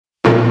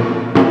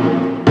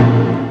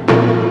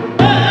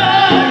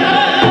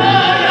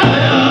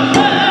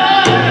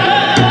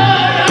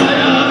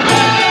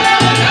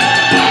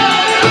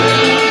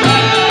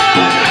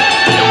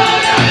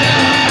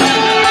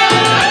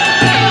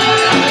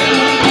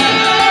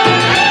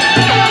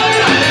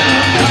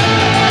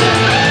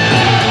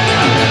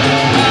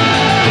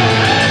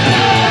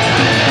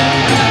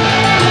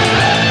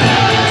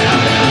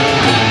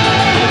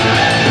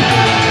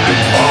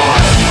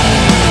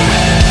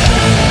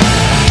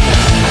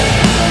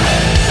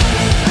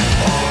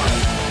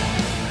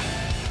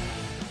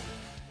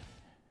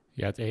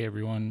Hey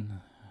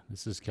everyone,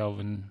 this is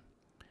Kelvin,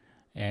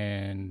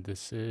 and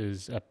this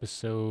is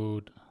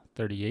episode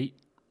 38,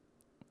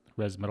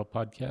 Res Metal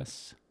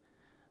Podcasts.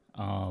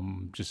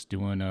 Just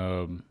doing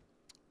a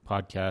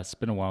podcast. It's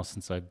been a while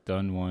since I've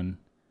done one.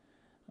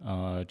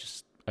 I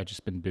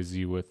just been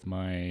busy with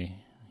my,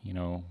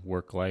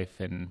 work life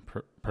and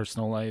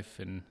personal life,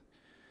 and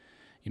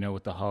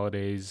with the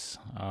holidays.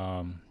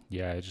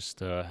 I just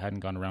hadn't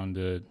gone around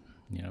to,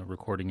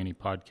 recording any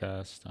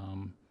podcast.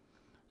 I'm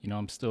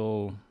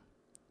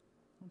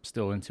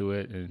still into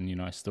it,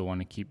 and I still want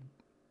to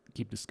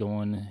keep this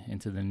going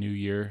into the new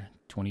year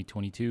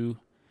 2022.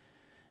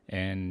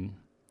 And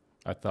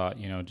I thought,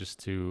 just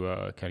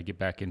to kind of get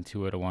back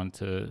into it, I wanted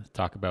to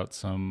talk about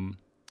some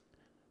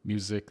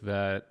music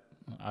that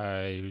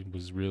I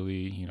was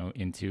really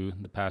into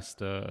the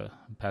past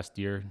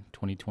year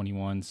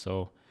 2021.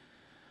 So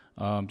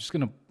I'm just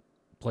gonna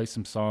play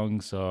some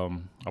songs.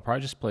 I'll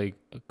probably just play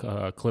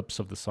clips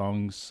of the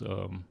songs.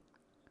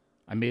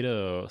 I made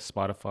a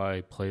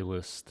Spotify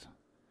playlist.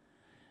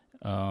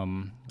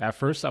 At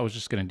first I was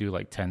just gonna do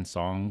like 10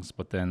 songs,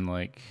 but then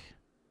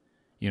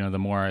the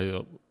more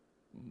I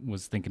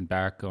was thinking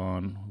back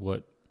on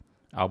what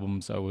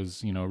albums I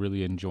was,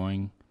 really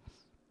enjoying,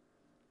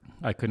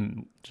 I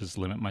couldn't just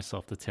limit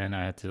myself to 10.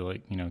 I had to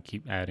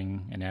keep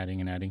adding and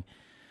adding and adding.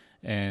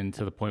 And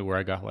to the point where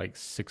I got like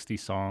 60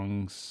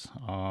 songs.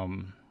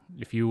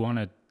 If you want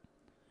to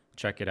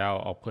check it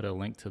out, I'll put a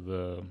link to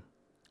the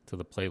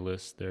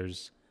playlist.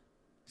 There's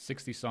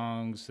 60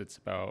 songs. It's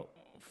about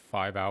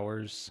 5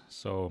 hours.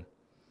 So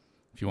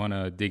if you want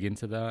to dig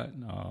into that,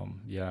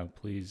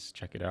 please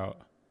check it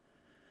out.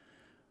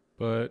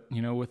 But,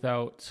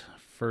 without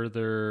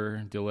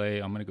further delay,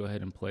 I'm going to go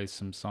ahead and play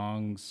some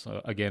songs.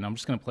 Again, I'm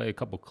just going to play a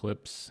couple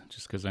clips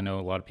just because I know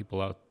a lot of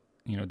people out,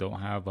 don't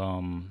have,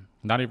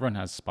 not everyone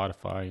has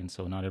Spotify, and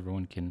so not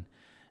everyone can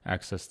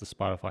access the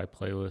Spotify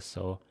playlist.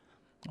 So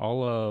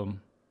I'll,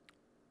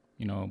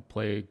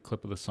 play a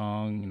clip of the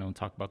song,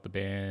 talk about the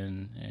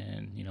band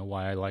and,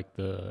 why I like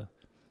the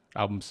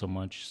album so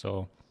much.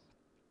 So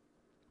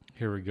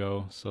here we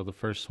go. So the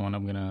first one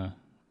I'm going to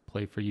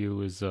play for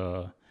you is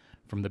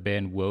from the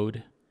band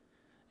Woad.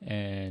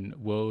 And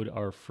Woad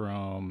are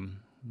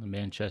from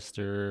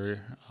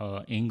Manchester,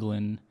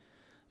 England.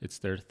 It's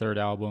their third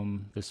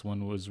album. This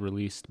one was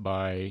released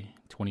by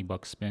 20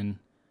 Buck Spin.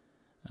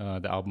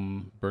 The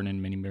album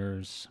Burning Many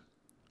Mirrors.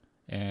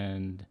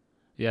 And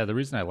yeah, the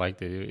reason I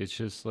liked it, it's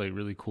just like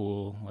really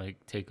cool,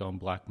 take on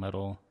black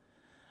metal.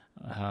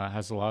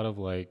 Has a lot of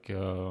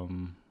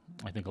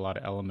I think a lot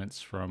of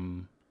elements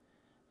from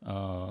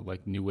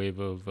new wave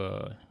of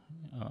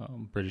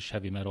British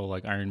heavy metal,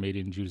 like Iron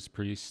Maiden, Judas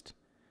Priest,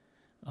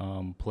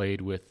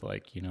 played with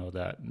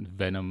that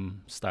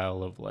Venom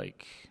style of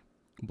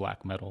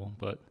black metal.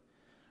 But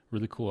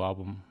really cool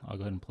album. I'll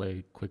go ahead and play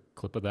a quick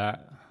clip of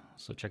that,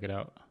 so check it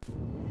out.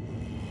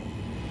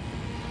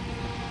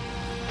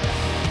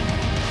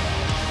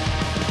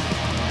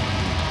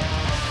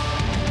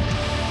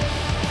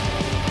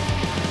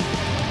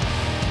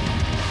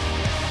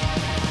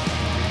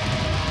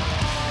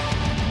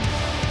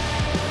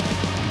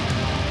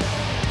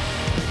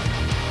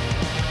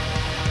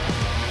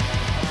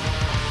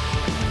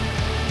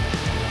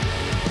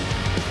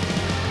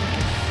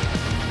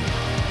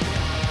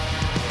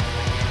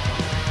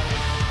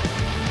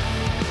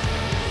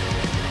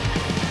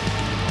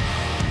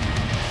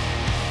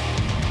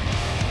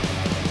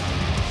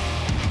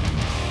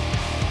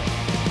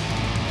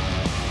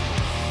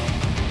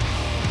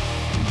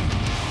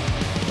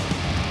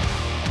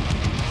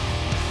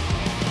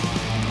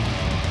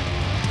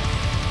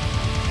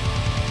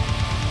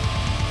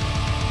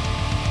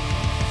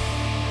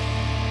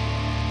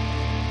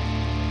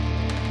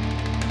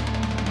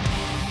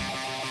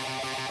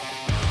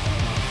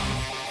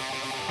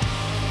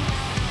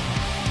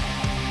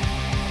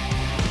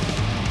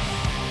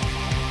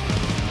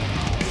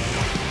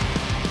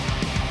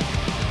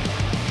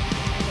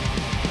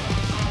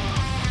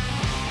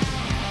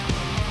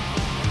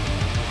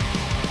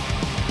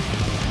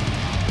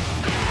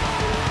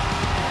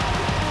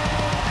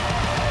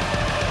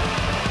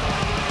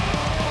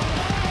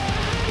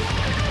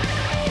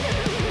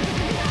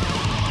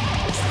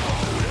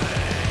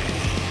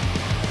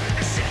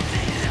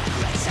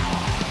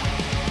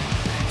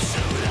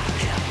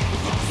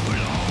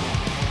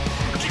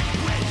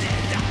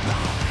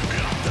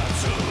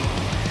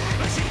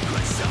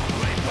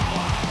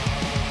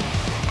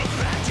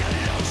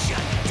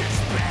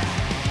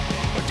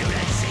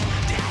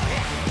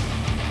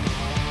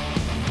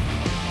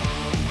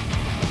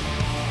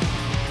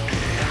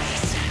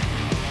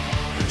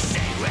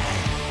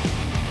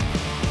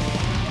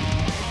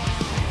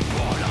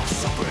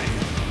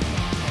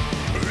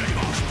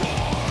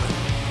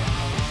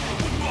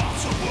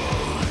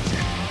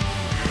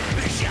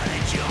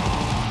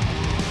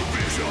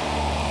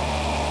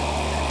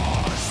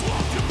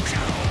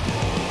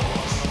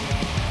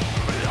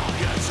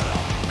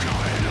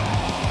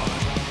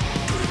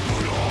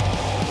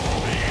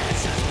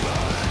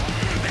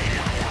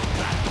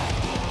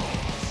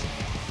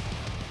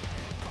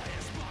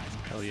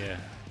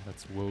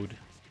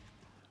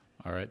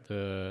 All right,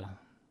 the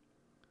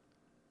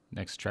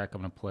next track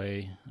I'm gonna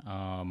play.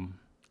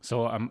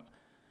 So I'm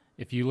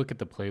if you look at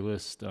the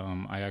playlist,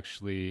 I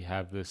actually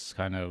have this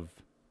kind of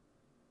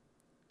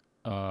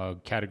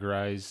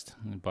categorized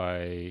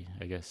by,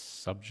 I guess,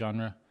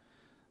 subgenre.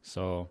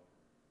 So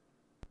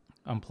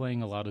I'm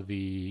playing a lot of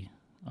the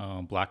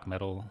black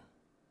metal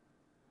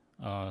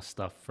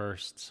stuff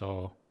first.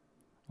 So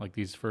like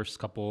these first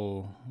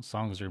couple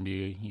songs are gonna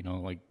be,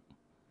 like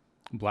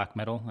black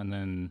metal, and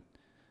then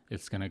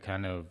it's gonna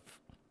kind of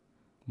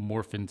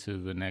morph into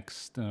the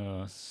next,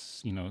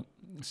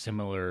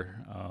 similar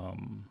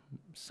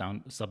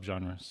sound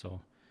subgenre. So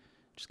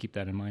just keep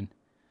that in mind.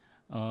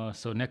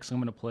 So next I'm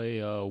gonna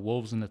play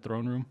Wolves in the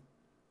Throne Room.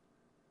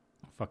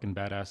 Fucking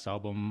badass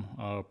album.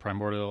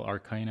 Primordial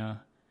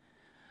Arcana.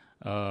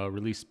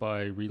 Released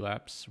by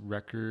Relapse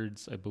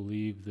Records. I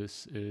believe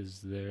this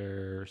is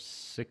their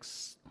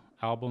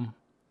album,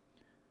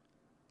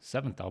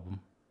 seventh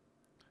album.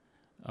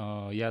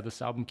 Yeah,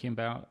 this album came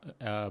out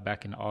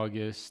back in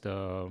August.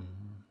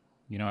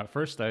 At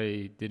first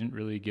I didn't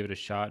really give it a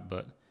shot,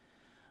 but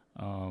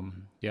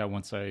yeah,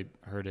 once I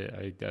heard it,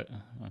 I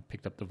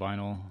picked up the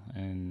vinyl,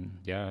 and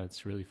yeah,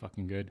 it's really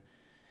fucking good.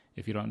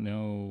 If you don't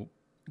know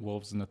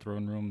Wolves in the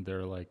Throne Room,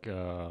 they're like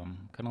kind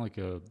of like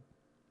a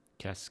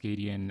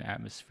Cascadian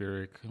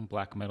atmospheric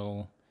black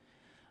metal.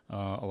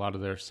 A lot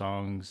of their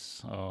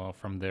songs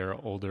from their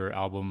older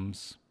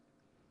albums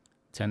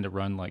tend to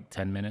run like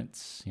 10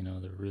 minutes.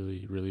 They're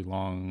really, really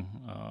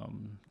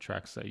long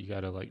tracks that you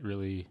gotta like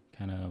really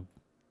kind of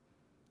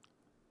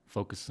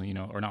focus,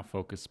 or not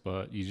focus,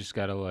 but you just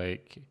gotta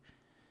like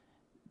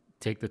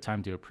take the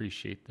time to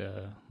appreciate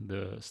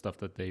the stuff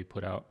that they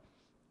put out.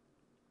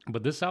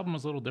 But this album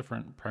is a little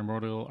different.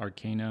 Primordial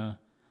Arcana,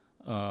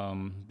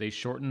 they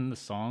shortened the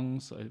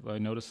songs. I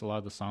noticed a lot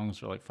of the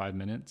songs are like 5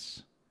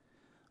 minutes.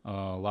 A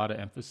lot of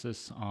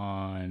emphasis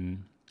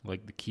on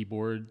like the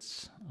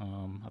keyboards.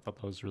 I thought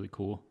that was really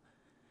cool.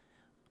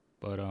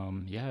 But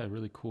yeah,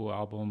 really cool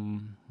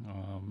album.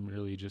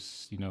 Really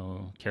just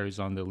carries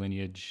on the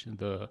lineage,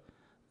 the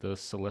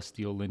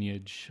celestial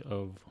lineage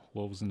of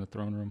Wolves in the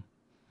Throne Room.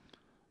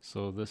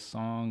 So this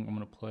song I'm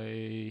gonna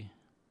play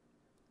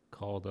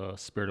called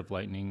 "Spirit of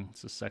Lightning."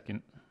 It's the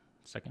second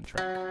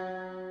track.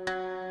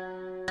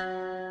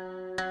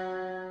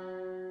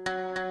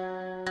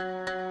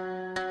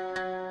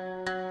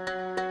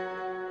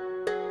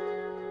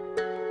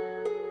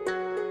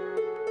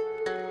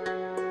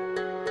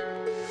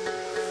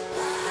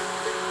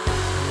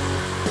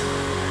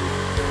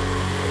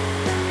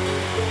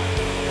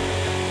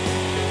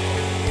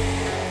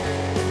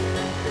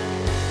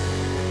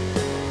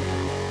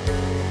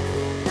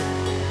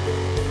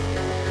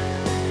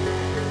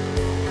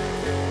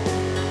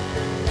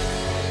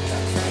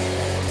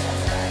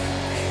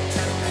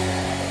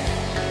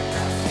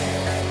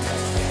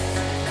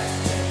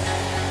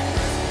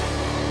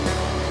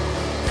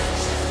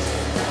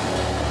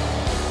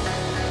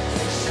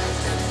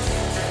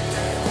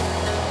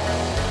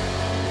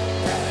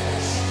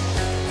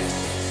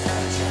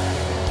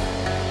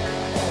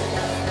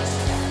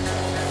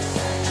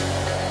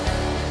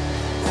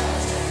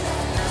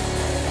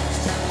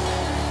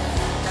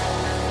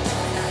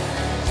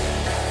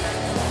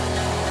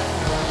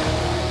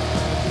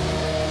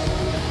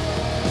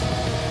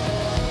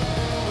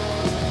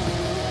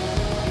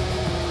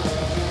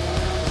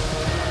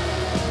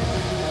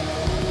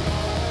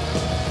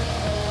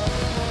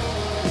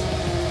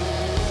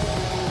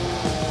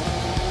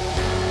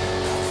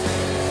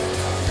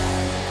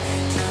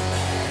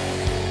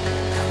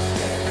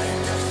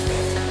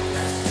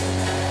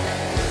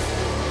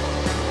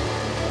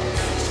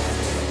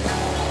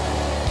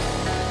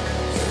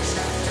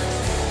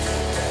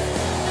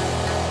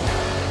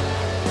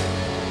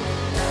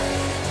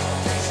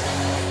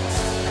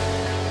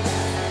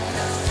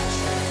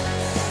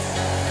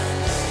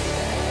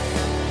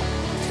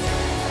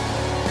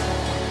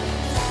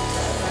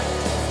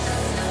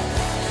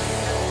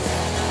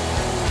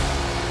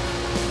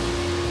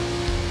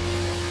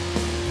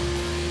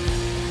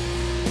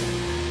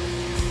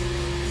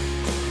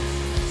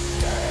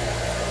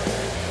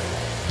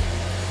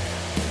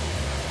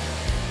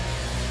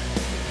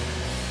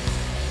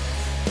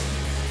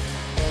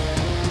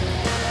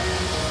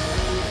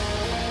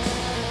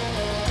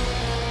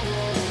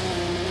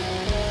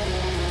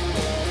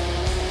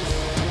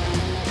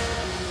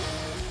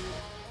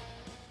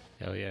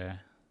 Hell yeah.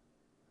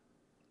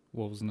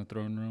 Wolves in the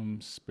Throne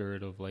Room,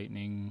 Spirit of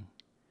Lightning.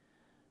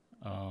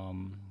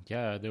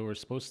 Yeah, they were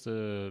supposed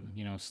to,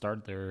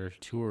 start their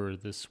tour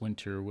this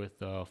winter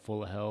with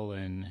Full of Hell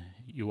and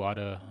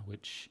Uada,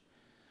 which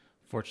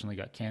fortunately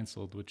got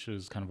canceled, which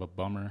was kind of a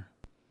bummer.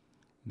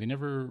 They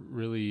never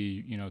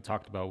really,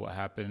 talked about what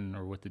happened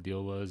or what the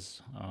deal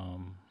was.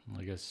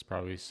 I guess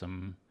probably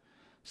some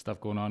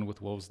stuff going on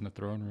with Wolves in the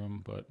Throne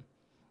Room, but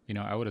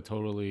I would have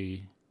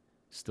totally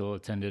still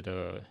attended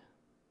a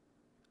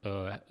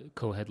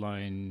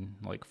co-headline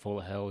like Full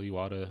of Hell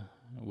Uada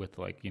with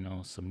like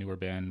some newer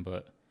band,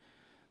 but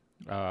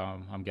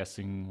I'm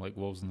guessing like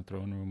Wolves in the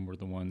Throne Room were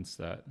the ones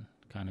that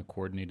kind of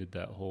coordinated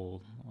that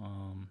whole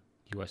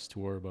U.S.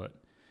 tour, but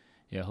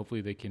yeah,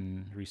 hopefully they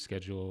can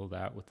reschedule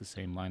that with the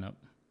same lineup.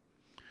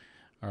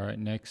 All right,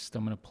 next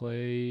I'm gonna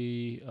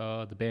play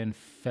the band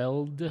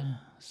Feld.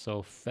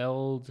 So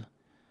Feld,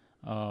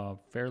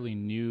 fairly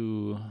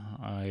new.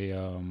 I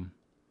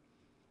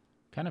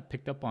kind of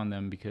picked up on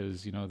them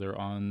because they're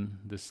on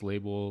this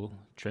label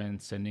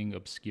Transcending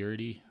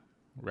Obscurity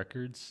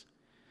Records,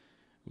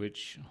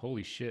 which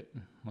holy shit!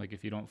 Like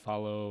if you don't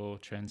follow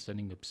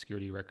Transcending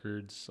Obscurity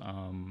Records,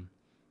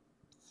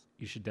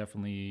 you should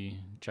definitely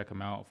check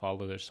them out.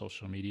 Follow their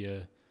social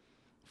media,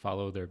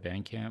 follow their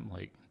Bandcamp.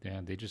 Like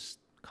they just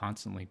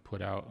constantly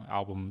put out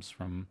albums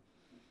from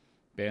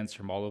bands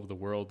from all over the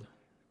world.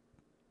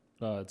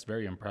 It's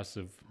very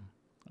impressive.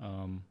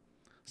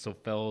 So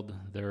Feld,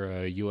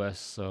 they're a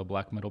U.S.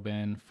 Black metal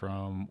band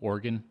from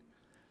Oregon.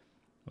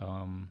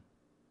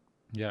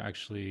 Yeah,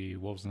 actually,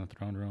 Wolves in the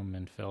Throne Room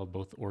and Feld,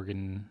 both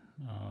Oregon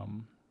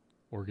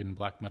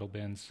black metal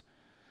bands.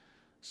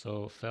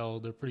 So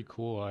Feld, they're pretty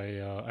cool.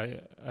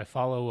 I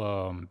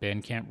follow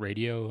Bandcamp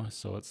Radio,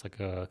 so it's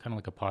like a kind of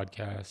like a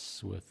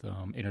podcast with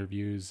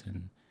interviews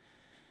and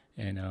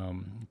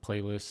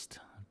playlist.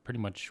 Pretty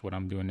much what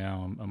I'm doing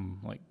now. I'm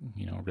like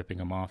ripping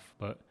them off,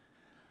 but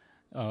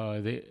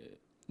they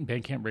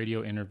Bandcamp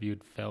Radio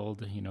interviewed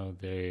Feld.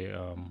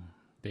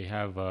 They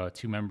have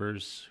two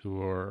members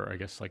who are, I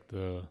guess, like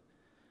the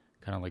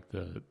kind of like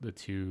the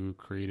two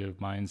creative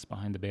minds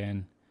behind the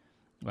band.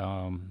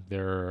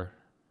 They're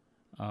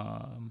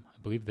I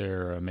believe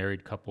they're a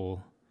married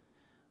couple,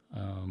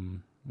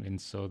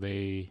 and so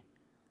they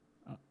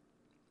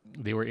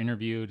were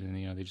interviewed, and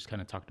they just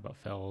kind of talked about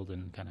Feld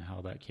and kind of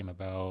how that came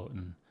about,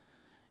 and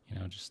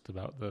just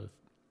about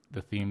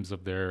the themes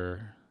of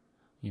their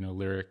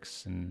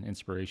lyrics and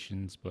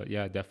inspirations. But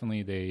yeah,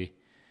 definitely they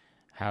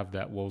have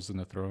that Wolves in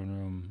the Throne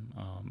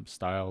Room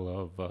style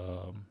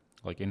of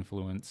like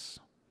influence.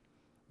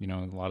 A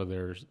lot of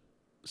their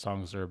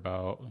songs are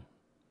about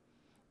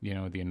the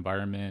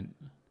environment,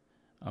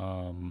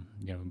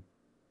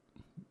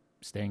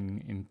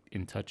 staying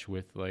in touch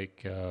with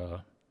like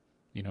the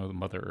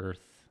Mother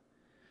Earth.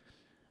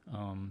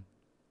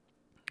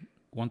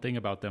 One thing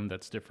about them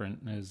that's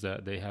different is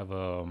that they have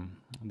a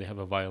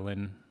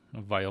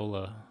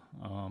viola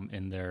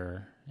in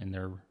their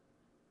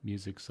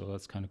music, so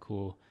that's kind of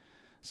cool.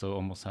 So it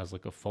almost has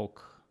like a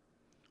folk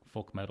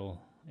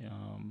metal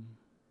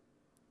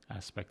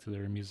aspect to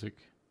their music.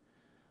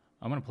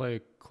 I'm gonna play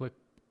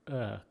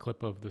a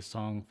clip of the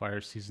song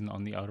Fire Season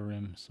on the Outer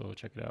Rim, so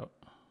check it out.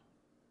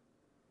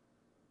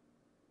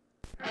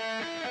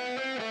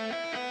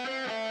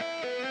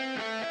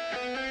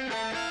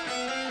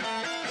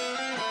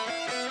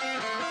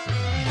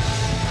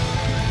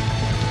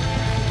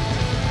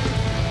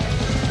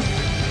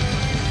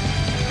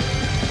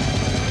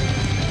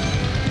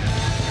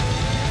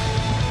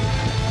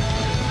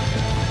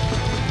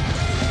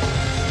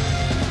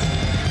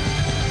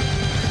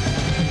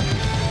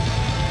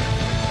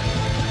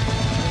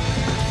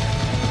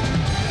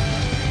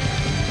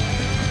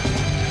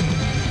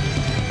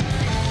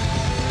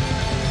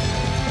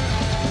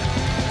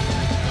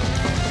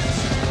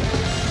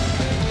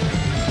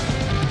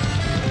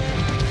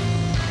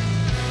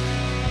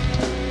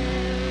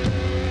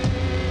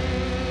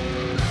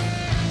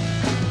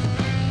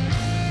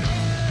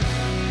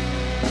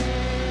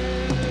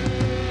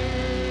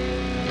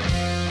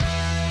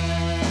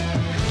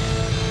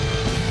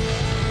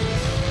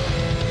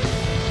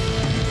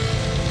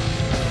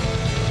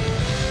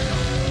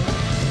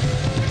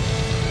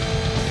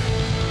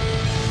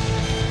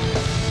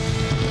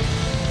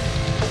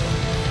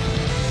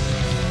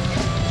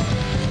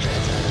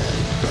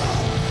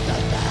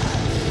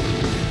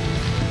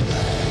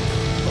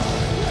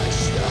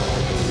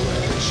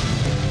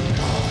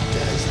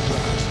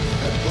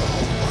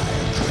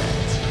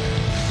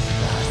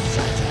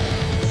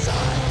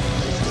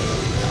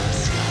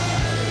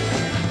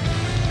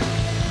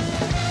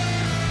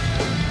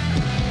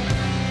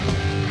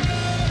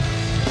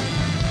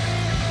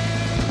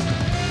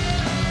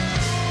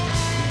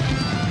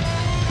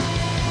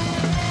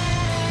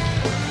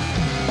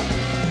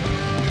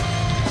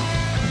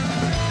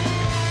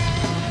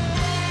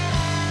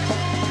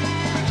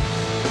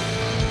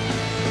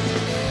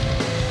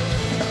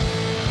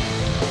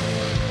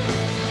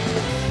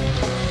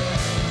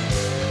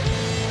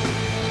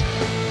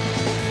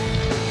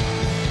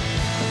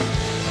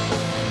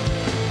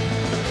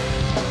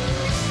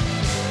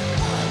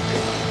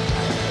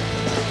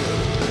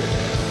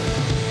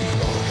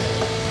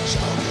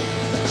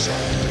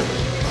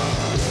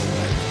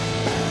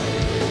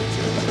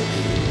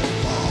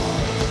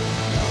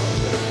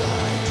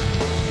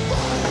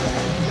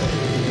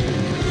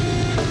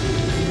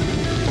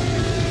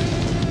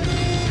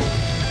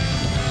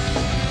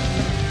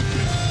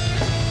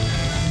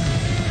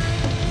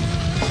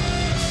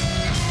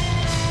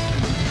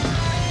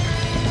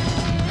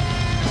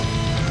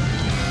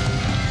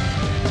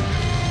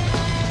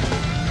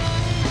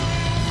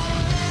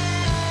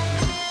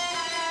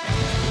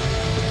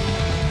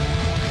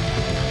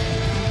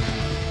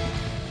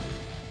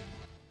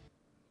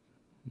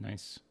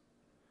 Nice.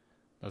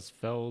 That's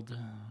Feld,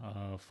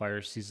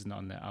 Fire Season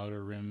on the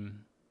Outer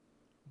Rim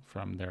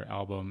from their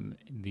album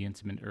The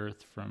Intimate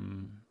Earth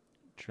from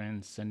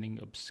Transcending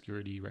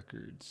Obscurity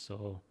Records.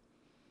 So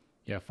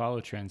yeah, follow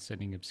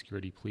Transcending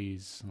Obscurity,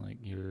 please. Like,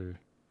 you're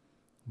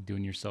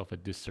doing yourself a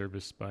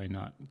disservice by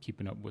not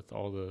keeping up with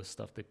all the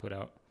stuff they put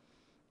out.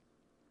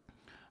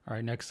 All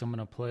right, next I'm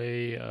gonna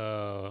play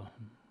a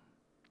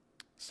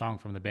song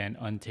from the band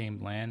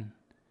Untamed Land.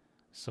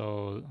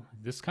 So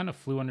this kind of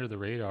flew under the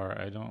radar.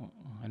 I don't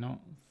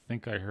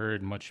think I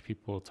heard much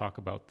people talk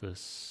about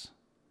this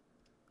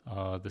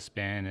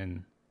band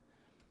and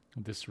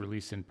this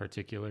release in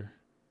particular.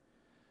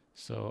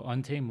 So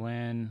Untamed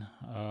Land,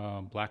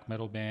 black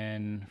metal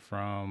band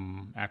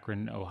from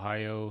Akron,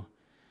 Ohio.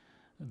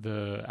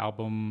 The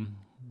album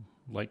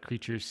Like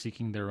Creatures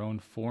Seeking Their Own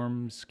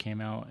Forms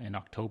came out in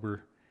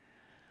October.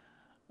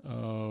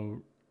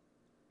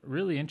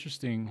 Really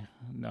interesting,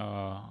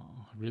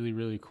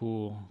 really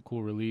cool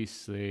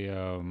release. They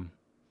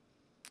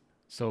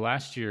so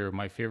last year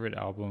my favorite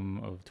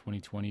album of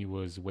 2020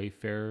 was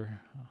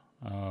Wayfarer.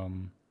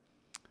 Um,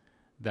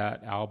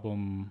 that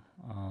album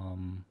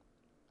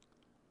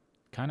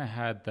kind of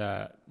had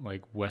that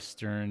like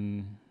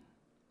western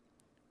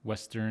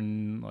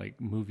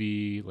like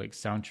movie like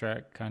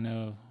soundtrack kind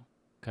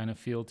of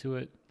feel to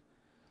it.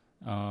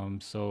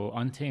 So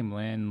Untamed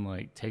Land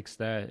like takes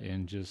that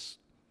and just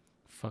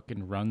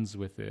fucking runs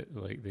with it.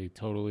 Like they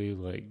totally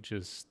like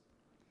just,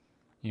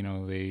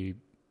 they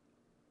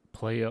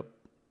play up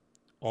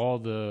all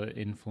the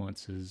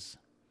influences.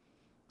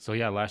 So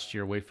yeah, last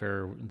year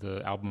Wayfarer,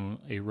 the album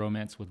A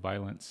Romance with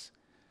Violence.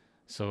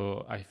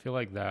 So I feel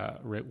like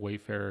that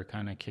Wayfarer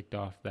kind of kicked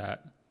off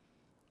that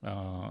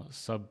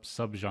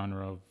sub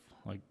genre of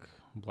like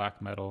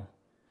black metal,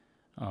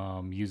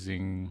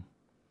 using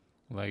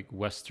like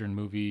Western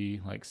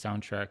movie like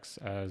soundtracks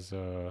as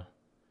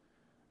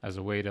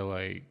a way to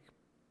like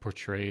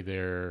portray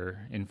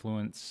their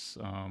influence.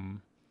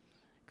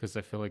 Because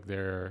I feel like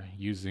they're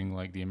using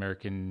like the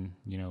American,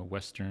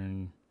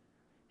 Western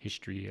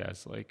history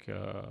as like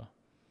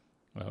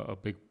a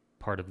big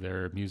part of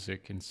their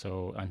music, and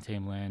so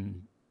Untamed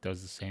Land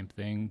does the same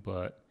thing,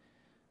 but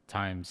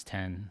times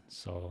 10.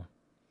 So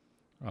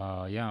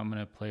yeah, I'm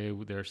gonna play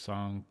with their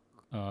song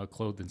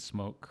 "Clothed in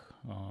Smoke."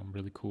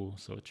 Really cool.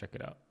 So check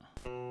it out.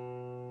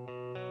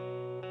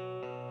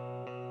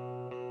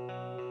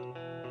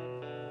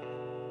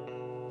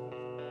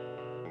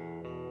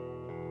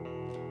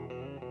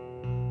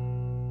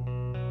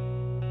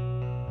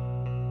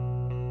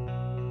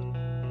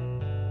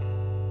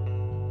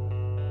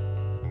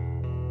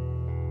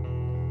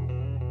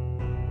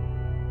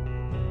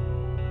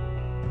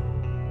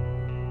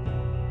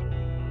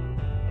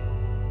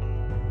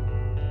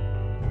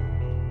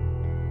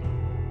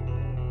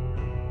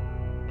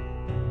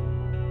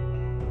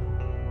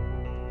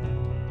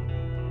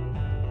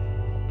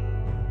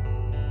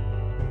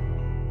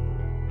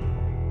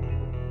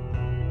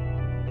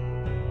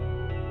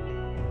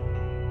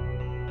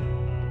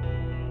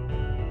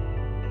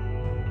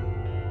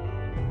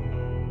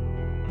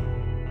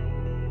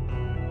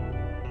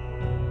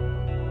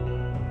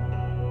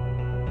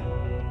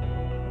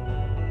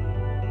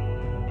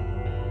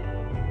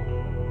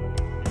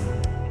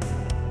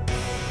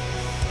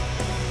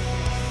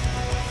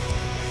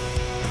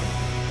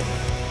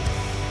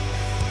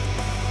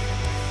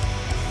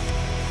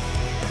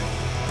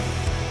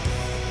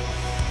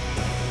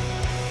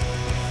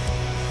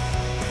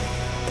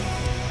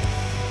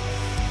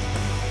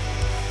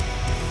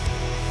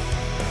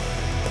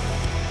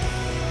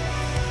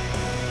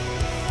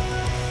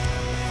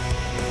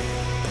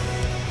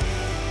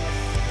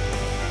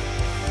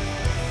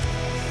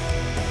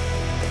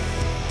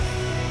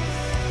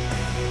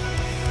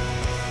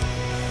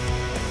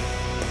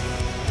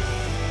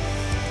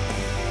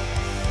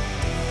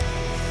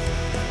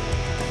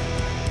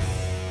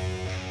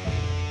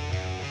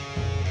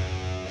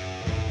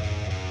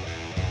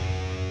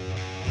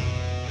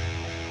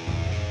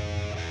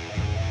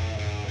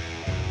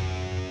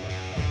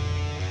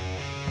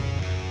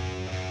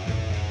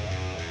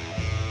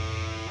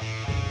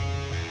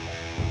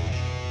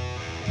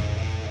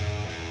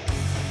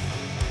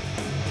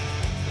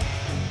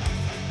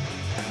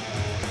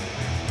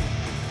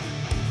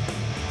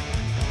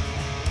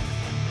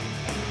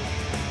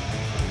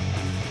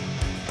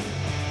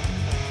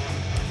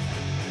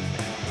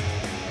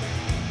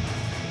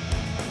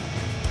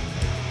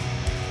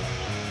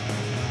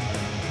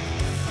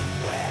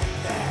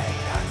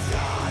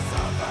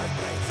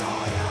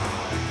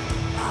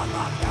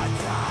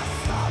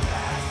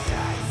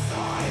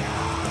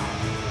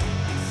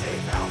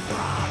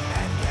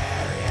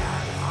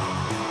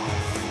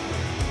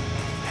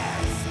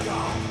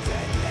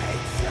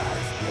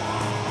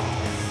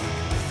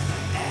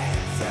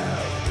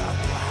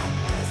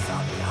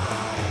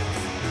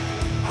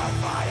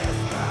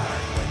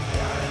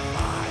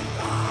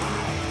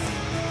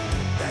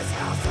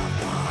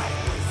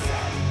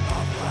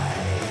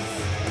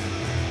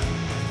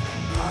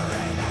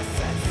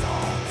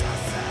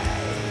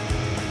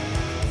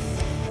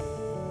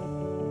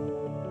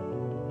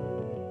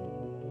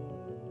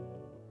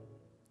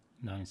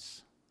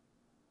 Nice.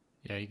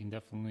 Yeah, you can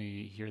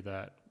definitely hear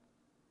that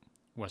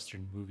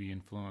Western movie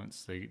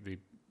influence. They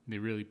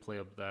really play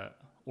up that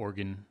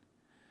organ,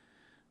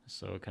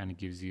 so it kind of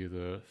gives you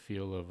the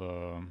feel of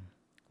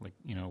like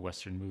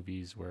Western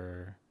movies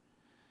where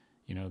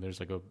there's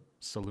like a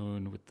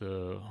saloon with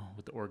the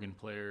organ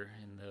player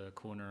in the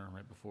corner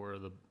right before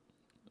the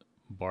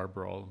bar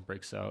brawl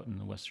breaks out in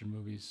the Western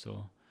movies.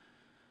 So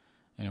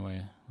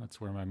anyway, that's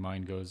where my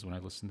mind goes when I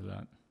listen to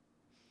that.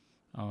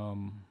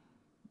 Um,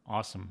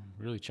 awesome,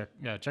 really check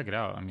it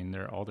out. I mean,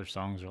 all their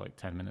songs are like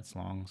 10 minutes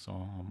long,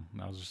 so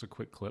that was just a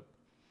quick clip.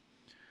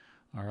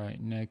 All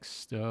right,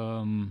 next.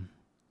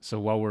 So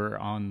while we're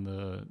on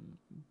the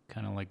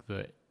kind of like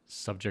the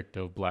subject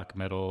of black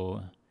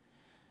metal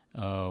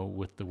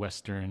with the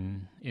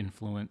Western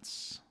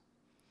influence,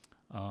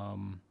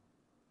 I'm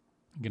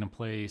gonna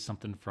play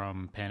something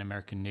from Pan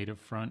American Native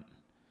Front.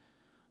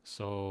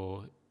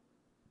 So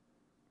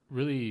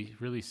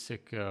really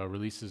sick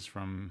releases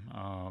from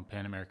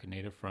Pan American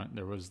Native Front.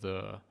 There was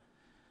the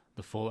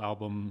full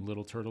album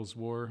Little Turtles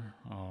War.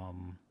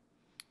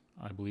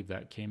 I believe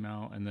that came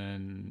out, and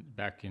then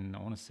back in I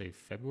want to say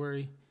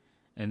February,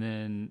 and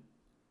then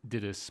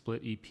did a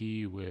split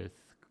EP with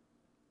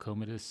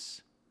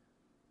Comatose,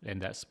 and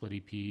that split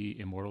EP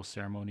Immortal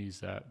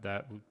Ceremonies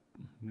that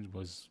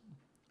was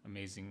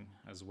amazing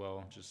as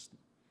well. Just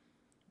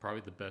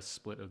probably the best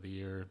split of the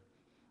year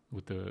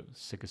with the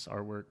sickest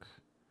artwork.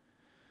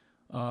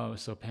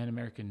 So Pan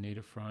American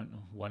Native Front,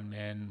 one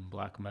man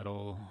black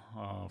metal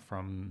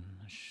from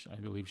I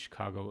believe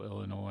Chicago,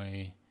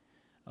 Illinois.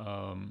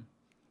 Um,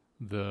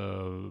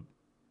 the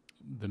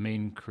the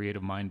main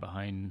creative mind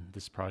behind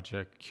this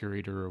project,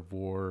 Curator of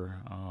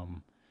War.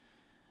 I'm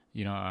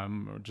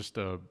just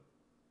a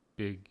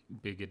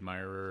big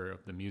admirer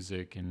of the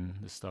music and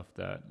the stuff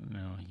that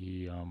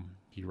he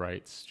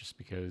writes. Just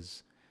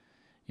because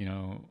you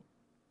know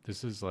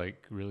this is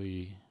like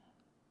really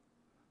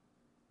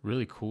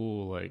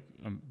cool, like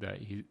that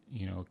he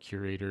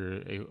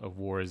Curator of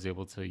War is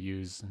able to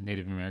use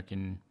Native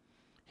American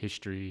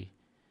history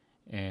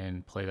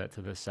and play that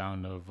to the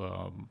sound of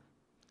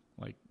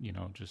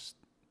just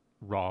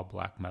raw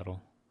black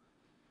metal.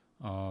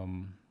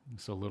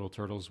 So Little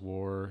Turtles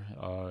War,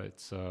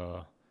 it's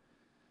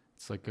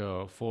like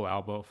a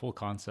full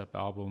concept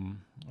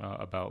album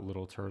about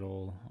Little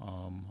Turtle,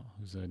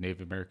 who's a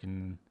Native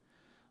American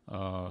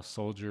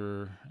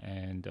soldier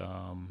and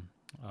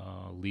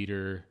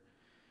leader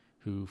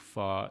who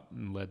fought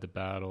and led the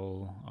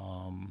battle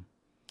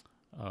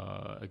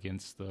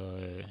against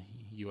the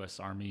U.S.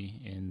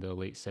 Army in the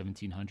late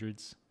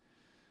 1700s.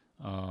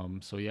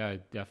 So yeah,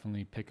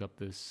 definitely pick up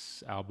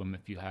this album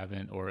if you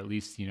haven't, or at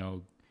least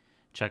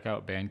check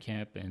out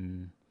Bandcamp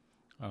and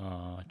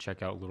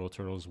check out Little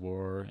Turtles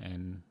War,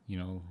 and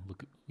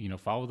look,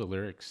 follow the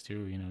lyrics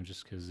too.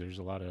 Just because there's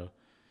a lot of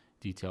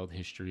detailed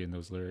history in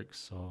those lyrics.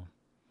 So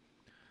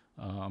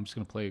I'm just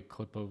gonna play a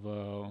clip of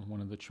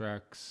one of the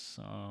tracks,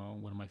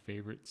 one of my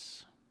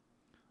favorites.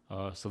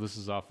 So this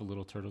is off of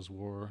Little Turtles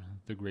War,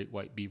 The Great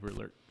White Beaver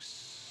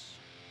Lurks.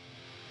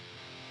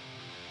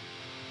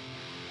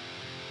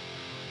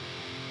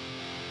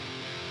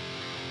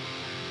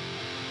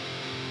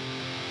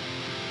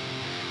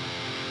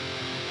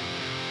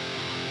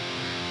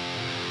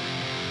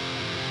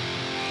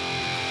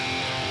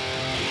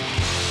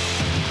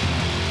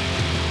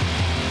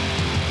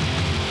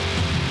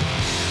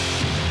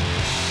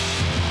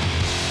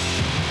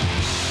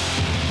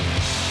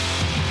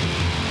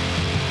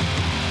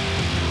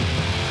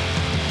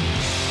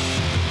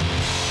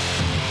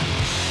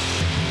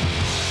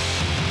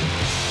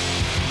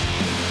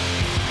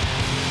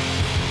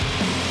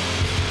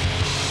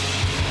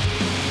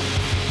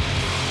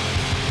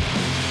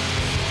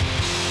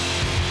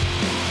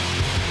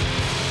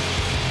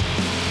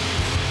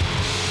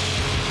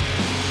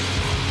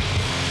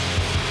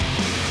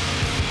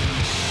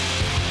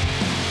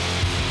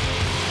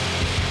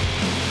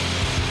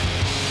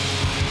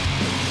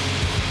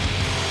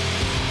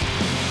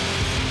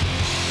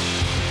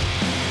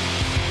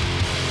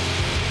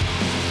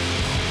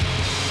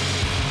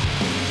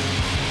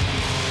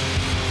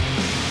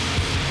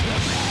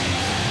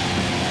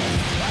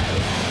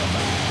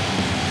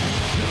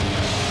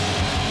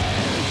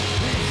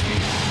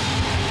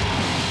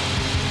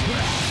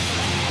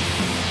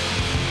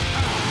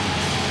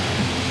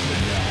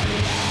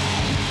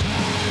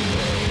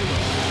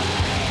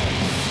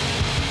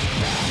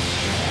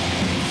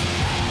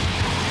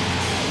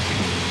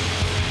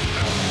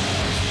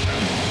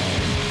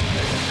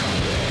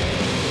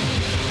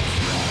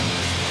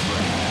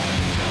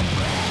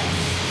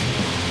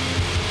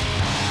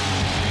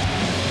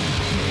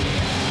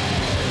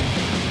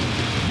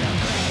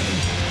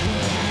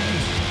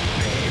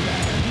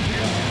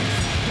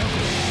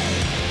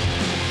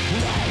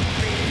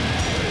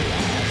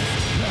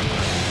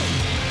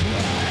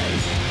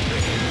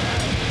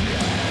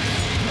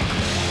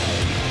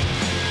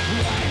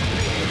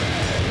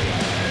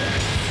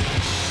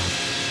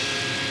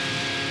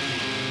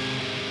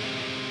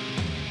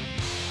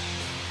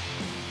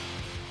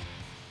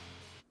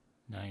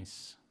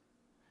 Nice.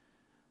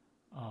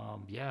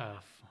 Yeah,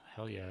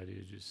 hell yeah,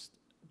 dude. Just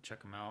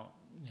check them out.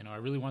 You know, I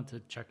really want to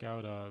check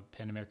out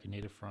Pan American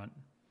Native Front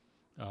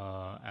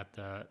at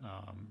that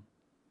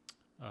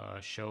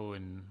show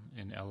in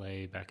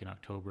LA back in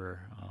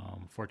October.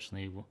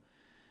 Fortunately,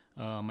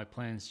 my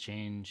plans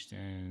changed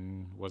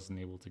and wasn't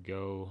able to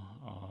go,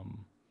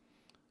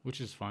 which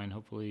is fine.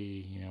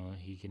 Hopefully, you know,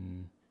 he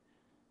can,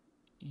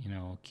 you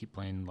know, keep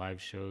playing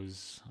live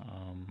shows.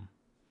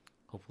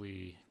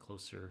 Hopefully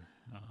closer,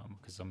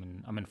 because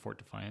I'm in Fort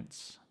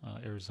Defiance,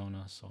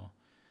 Arizona. So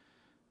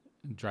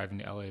driving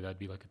to LA, that'd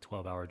be like a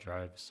 12-hour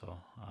drive. So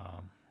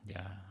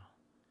yeah,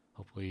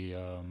 hopefully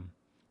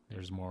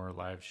there's more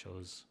live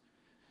shows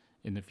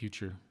in the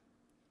future.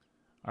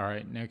 All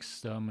right,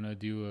 next I'm gonna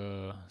do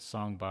a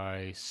song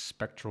by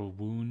Spectral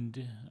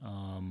Wound.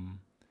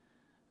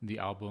 The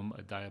album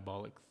A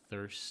Diabolic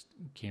Thirst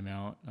came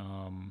out,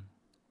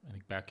 I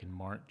think back in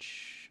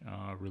March,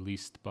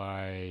 released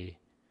by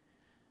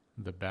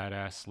the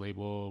badass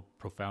label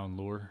Profound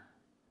Lore.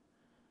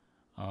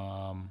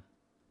 Um,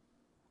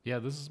 yeah,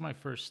 this is my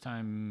first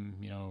time,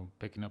 you know,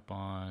 picking up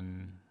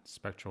on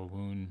Spectral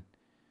Wound.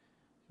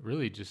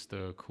 Really, just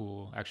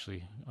cool.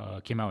 Actually,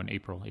 came out in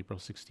April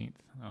 16th.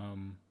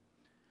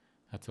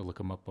 Had to look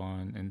them up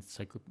on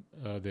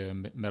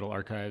the Metal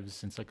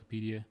Archives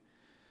Encyclopedia.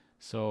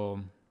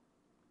 So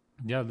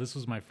yeah, this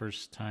was my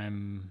first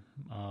time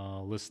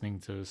listening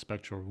to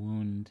Spectral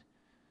Wound.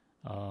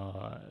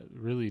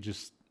 Really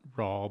just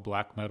raw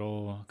black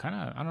metal. Kind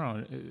of, I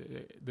don't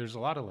know. There's a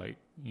lot of like,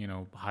 you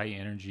know, high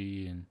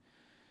energy and,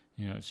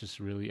 you know, it's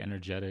just really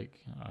energetic.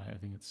 I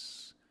think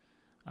it's,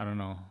 I don't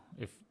know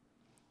if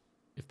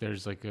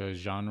there's like a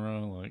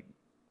genre like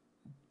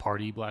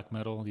party black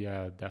metal.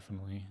 Yeah,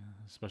 definitely.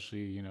 Especially,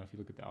 you know, if you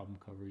look at the album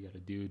cover, you got a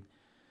dude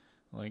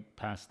like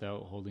passed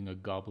out holding a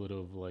goblet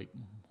of like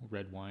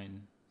red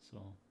wine.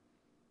 So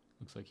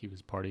looks like he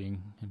was partying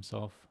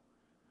himself.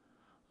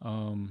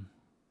 Um,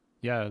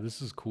 yeah,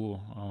 this is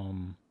cool.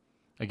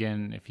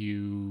 Again, if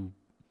you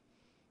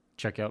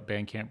check out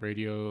Bandcamp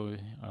Radio,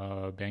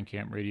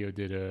 Bandcamp Radio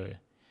did a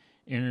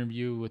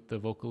interview with the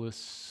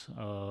vocalist.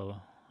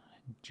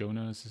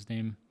 Jonah is his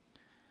name.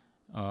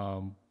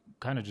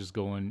 Kind of just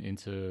going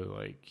into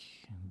like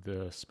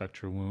the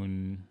Spectral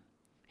Wound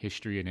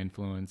history and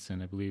influence,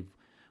 and I believe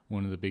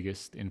one of the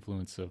biggest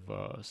influence of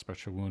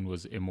Spectral Wound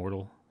was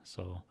Immortal.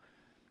 So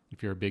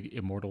if you're a big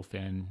Immortal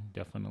fan,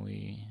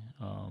 definitely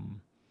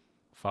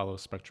follow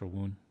Spectral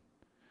Wound.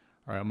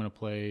 All right, I'm gonna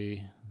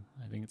play.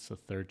 I think it's the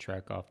third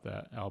track off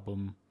that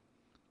album.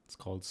 It's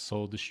called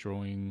Soul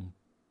Destroying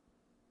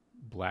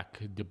Black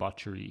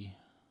Debauchery.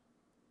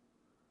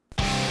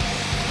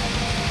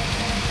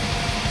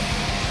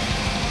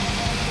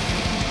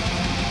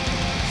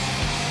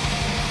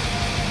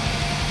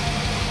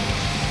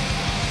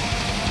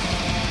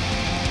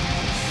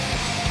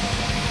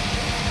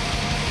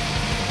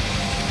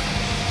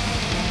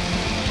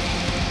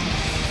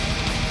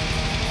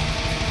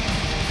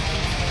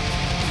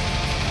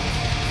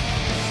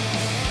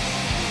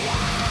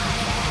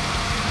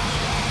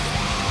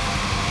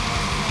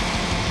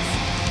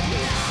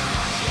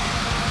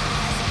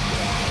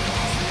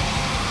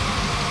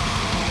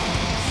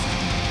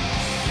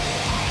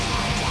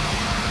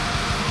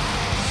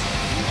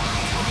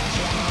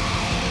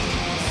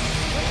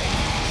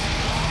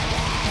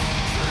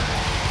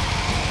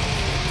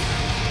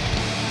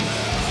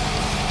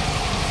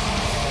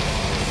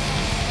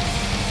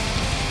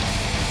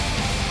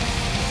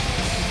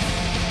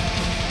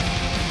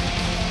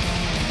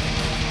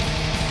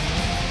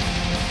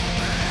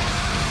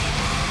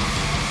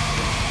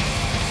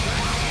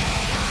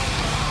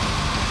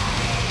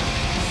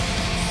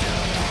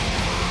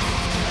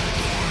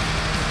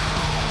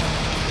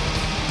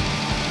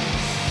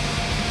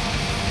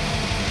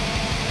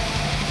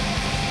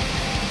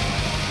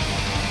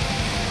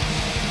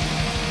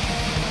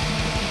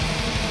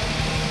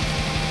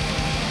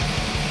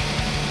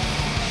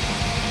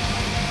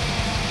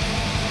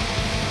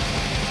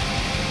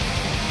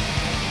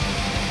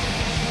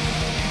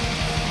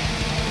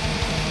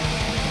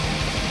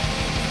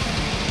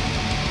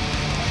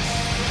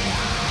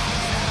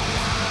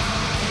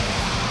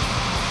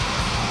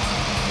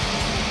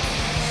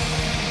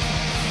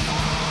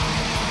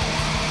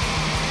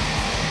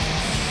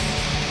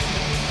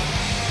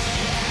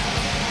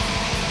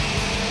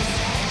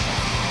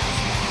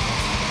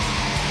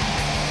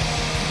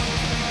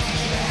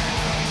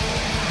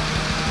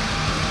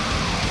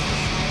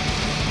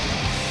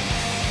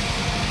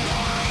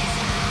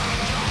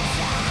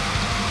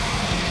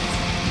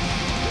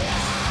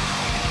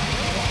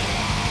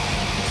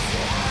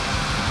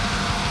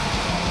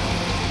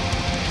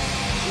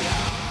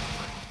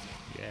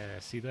 Yeah,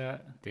 see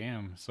that?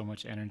 Damn, so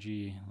much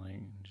energy.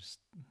 Like, just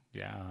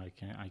yeah,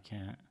 I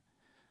can't.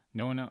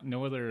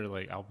 No other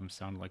like albums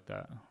sound like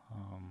that.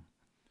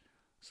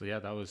 So yeah,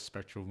 that was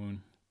Spectral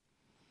Wound.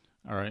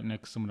 All right,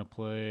 next I'm gonna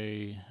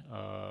play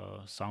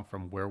a song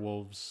from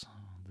Werewolves.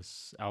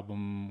 This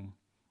album,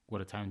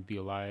 What a Time to Be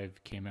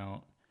Alive, came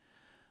out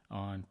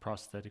on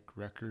Prosthetic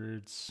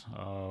Records.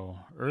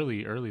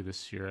 Early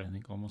this year, I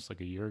think almost like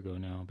a year ago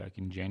now, back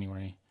in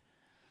January.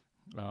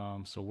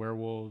 So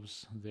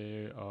Werewolves, I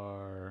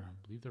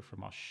believe they're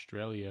from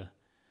Australia.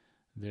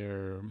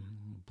 They're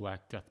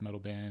black death metal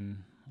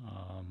band.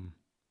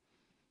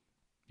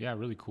 Yeah,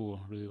 really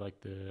cool.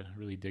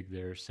 Really dig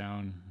their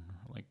sound.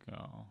 Like,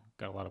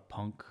 got a lot of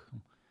punk,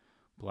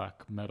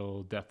 black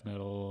metal, death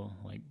metal,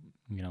 like,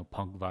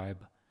 punk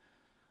vibe.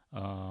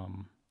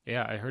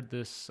 Yeah, I heard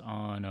this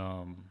on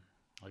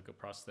like a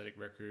Prosthetic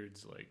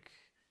Records, like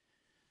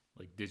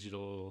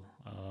digital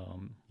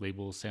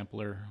label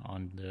sampler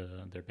on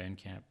their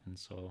Bandcamp, and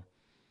so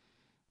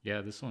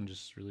yeah, this one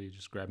just really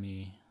just grabbed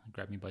me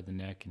by the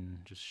neck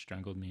and just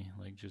strangled me,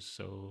 like just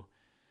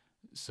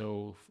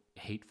so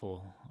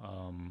hateful.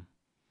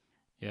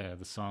 Yeah,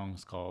 the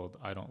song's called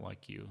 "I Don't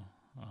Like You."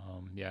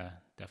 Yeah,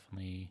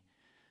 definitely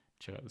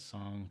check out the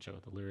song, check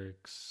out the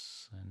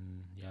lyrics,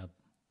 and yeah,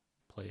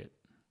 play it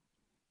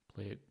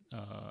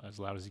as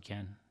loud as you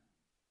can.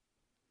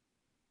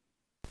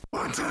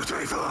 1, 2,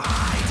 3, 4.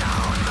 I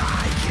don't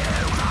like you,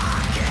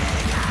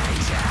 fucking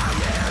angel.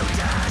 You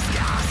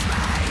disgust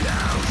me.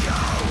 Lose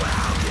your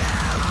will, you.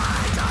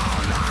 I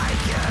don't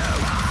like you,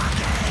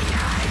 fucking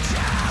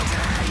angel.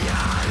 Tear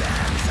your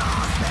limbs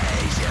off me,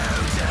 you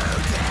do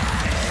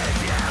dead.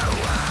 If you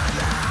were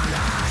the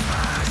last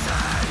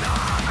person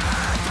on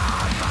earth,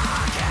 I'd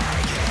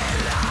fucking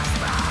kill us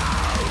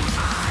both.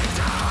 I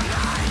don't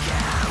like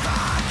you,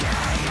 fucking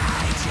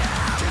angel.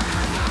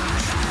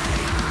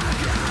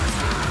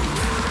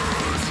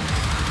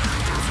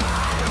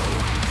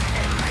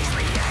 It makes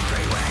me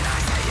angry when I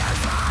see you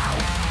fall.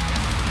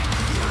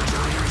 You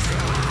know you're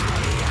silly.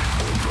 I'm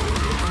going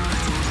to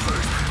make it to the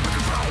face. I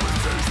can follow the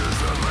faces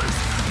at least.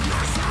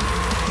 Yes,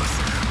 yes.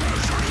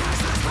 Make sure you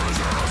ask this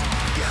places.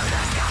 You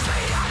disgust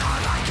me, I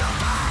don't like your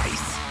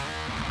face.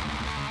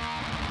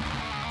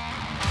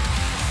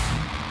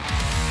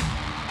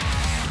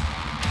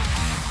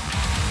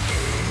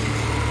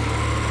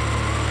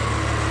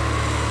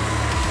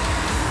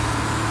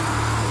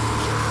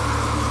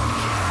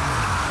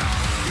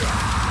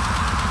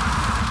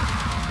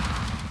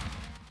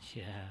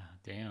 Yeah,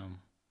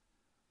 damn.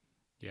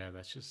 Yeah,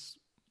 that's just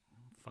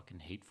fucking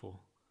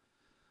hateful.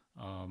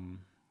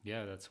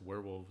 Yeah, that's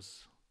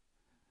Werewolves.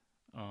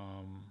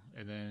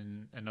 And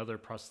then another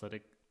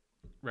Prosthetic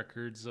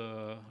Records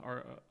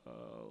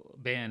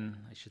band,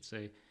 I should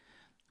say,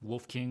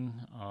 Wolf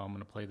King. I'm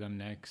gonna play them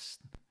next.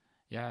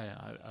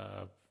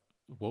 Yeah,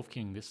 Wolf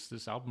King.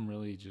 This album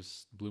really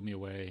just blew me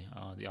away.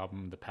 The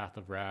album "The Path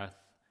of Wrath"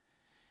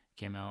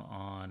 came out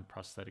on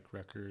Prosthetic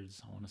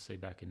Records. I want to say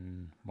back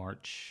in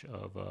March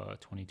of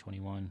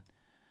 2021.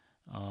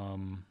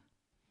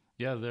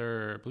 Yeah,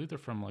 I believe they're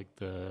from like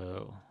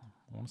I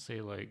want to say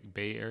like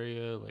Bay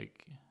Area,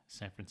 like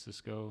San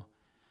Francisco.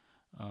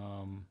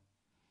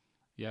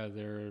 Yeah,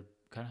 they're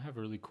kind of have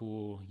a really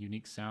cool,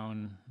 unique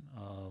sound,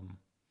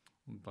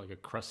 like a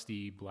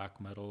crusty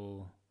black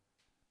metal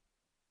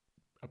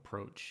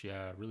approach.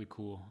 Yeah, really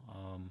cool.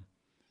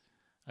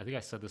 I think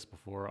I said this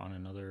before on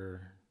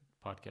another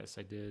podcast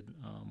I did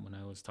when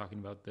I was talking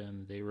about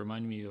them. They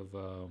remind me of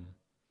the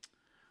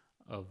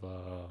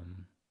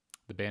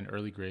band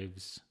Early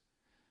Graves.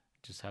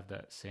 Just have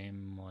that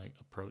same like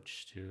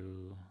approach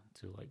to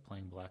like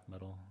playing black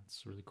metal.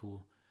 It's really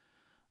cool.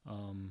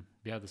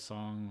 Yeah, the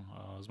song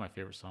was my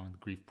favorite song. The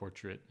Grief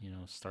Portrait,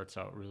 starts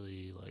out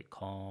really like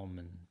calm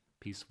and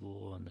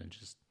peaceful, and then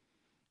just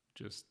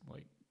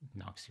like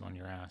knocks you on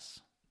your ass.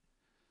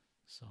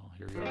 So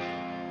here we go.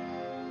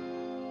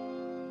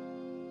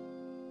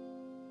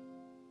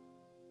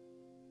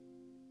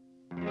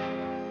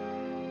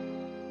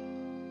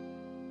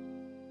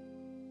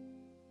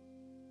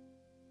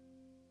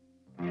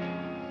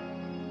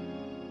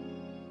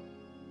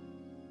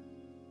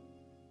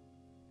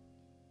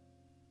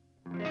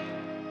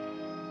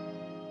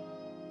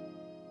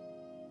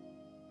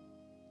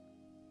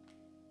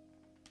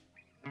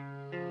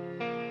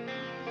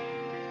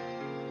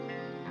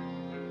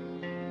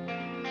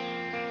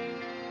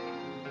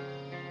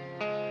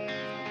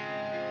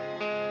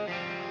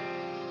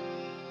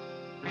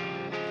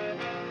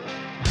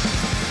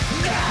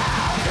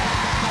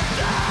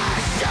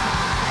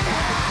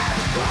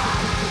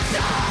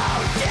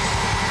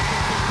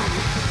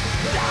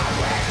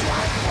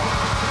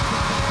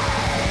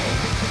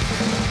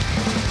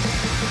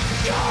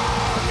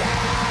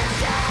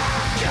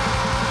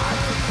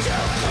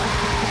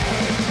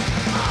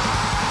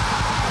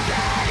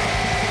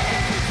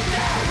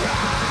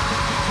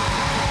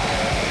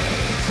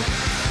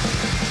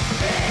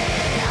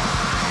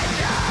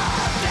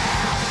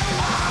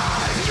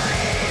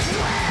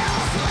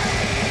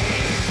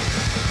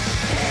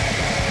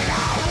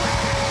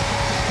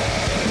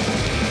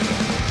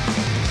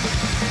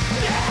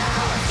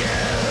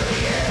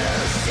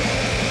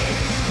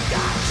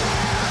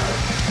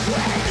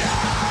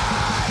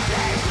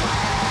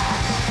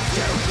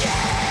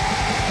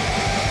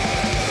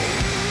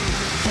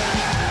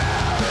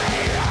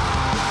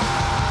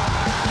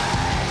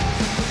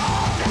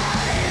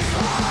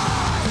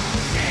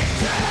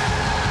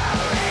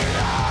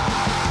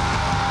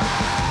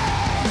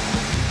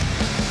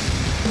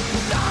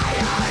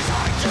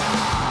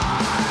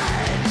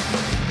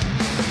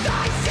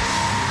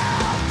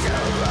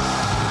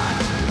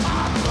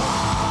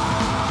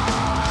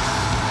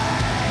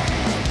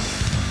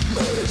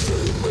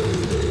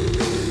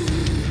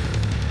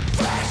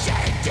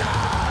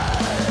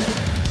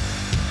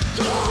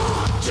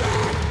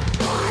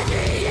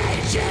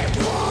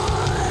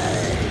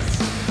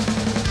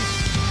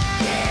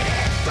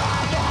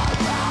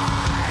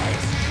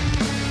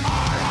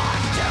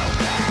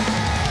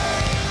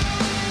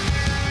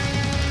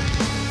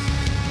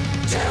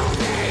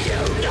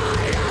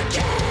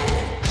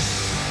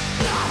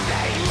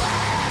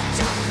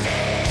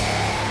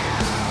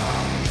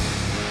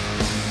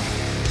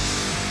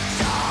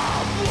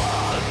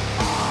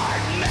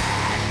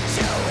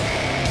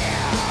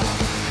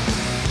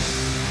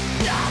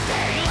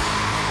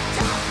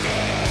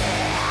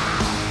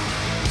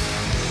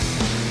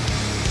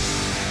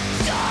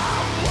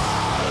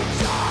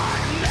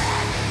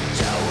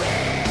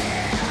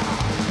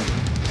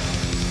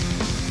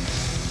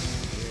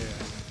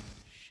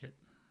 Shit,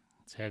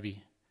 it's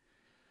heavy.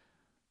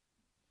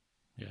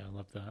 Yeah, I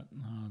love that.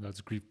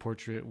 That's Grief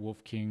Portrait,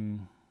 Wolf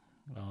King.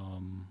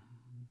 Um,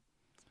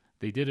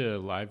 they did a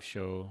live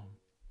show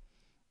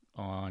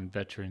on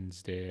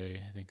Veterans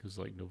Day. I think it was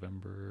like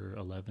November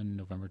 11,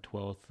 November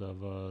 12th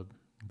of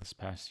this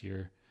past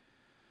year.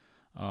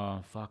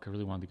 Fuck, I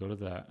really wanted to go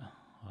to that.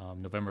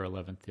 November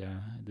 11th, yeah.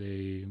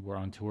 They were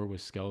on tour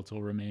with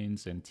Skeletal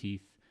Remains and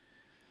Teeth,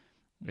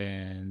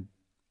 and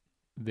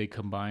they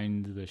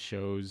combined the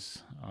shows,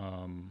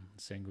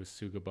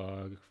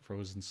 Sanguisugabog,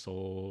 Frozen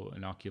Soul,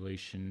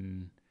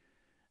 Inoculation,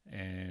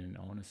 and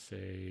I want to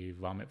say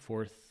Vomit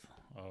Forth.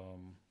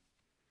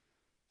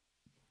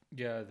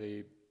 Yeah,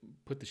 they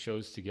put the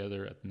shows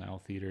together at the Nile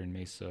Theater in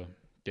Mesa.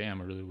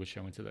 Damn, I really wish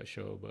I went to that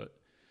show, but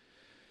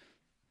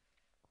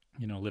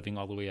you know, living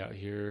all the way out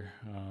here,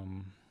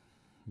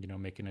 you know,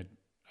 making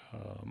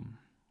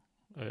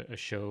a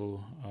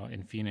show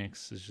in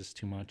Phoenix is just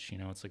too much. You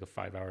know, it's like a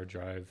 5-hour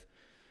drive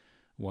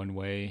one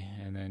way,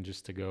 and then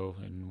just to go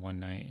in one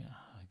night,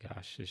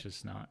 gosh, it's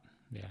just not,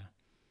 yeah,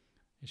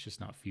 it's just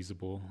not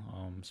feasible,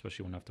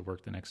 especially when I have to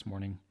work the next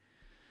morning.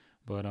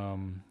 But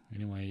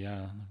anyway,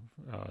 yeah,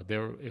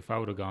 there, if I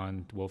would have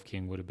gone, Wolf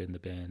King would have been the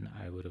band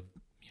I would have,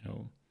 you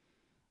know,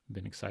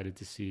 been excited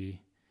to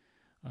see.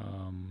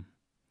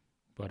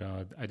 But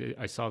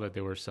I saw that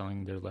they were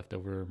selling their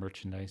leftover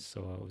merchandise,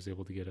 so I was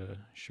able to get a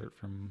shirt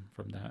from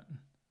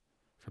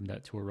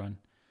that tour run.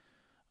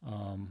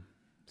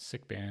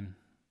 Sick band.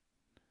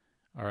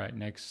 All right,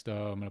 next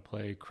I'm gonna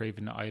play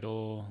Craven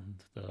Idol,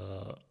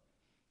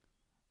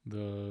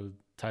 the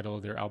title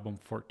of their album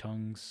Forked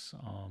Tongues.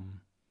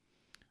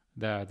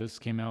 This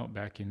came out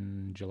back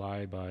in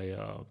July by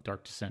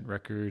Dark Descent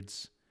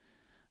Records.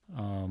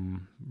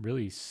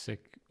 Really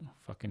sick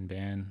fucking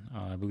band.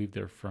 I believe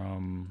they're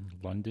from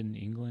London,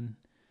 England.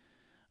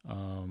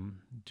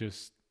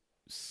 Just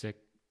sick,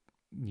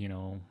 you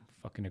know,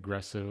 fucking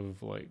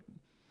aggressive, like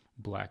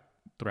black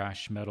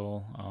thrash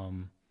metal.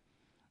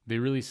 They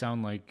really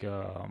sound like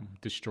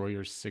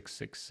Destroyer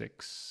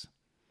 666.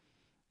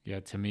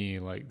 Yeah, to me,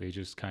 like they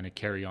just kind of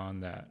carry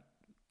on that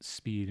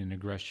speed and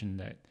aggression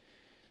that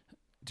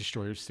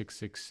Destroyer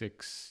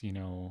 666, you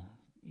know,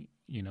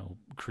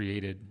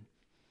 created.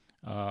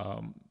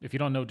 If you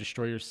don't know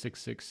Destroyer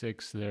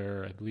 666,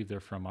 I believe they're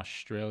from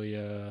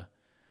Australia.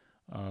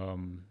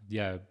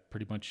 Yeah,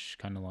 pretty much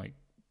kind of like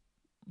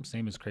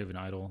same as Craven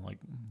Idol, like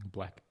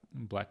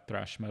black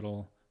thrash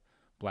metal,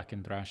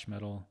 blackened thrash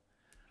metal.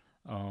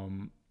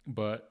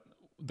 But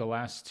the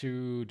last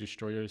two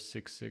Destroyer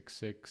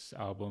 666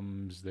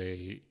 albums,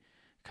 they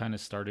kind of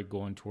started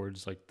going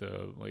towards like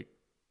the like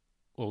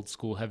old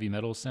school heavy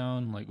metal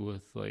sound, like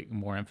with like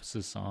more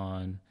emphasis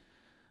on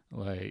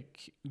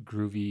like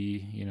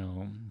groovy, you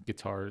know,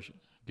 guitar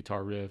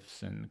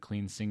riffs and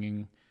clean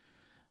singing.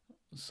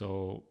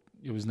 So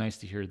it was nice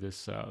to hear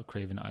this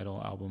Craven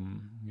Idol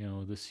album, you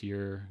know, this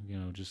year, you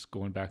know, just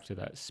going back to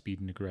that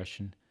speed and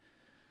aggression.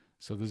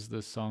 So this is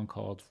the song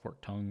called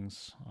Forked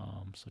Tongues.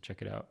 So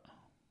check it out.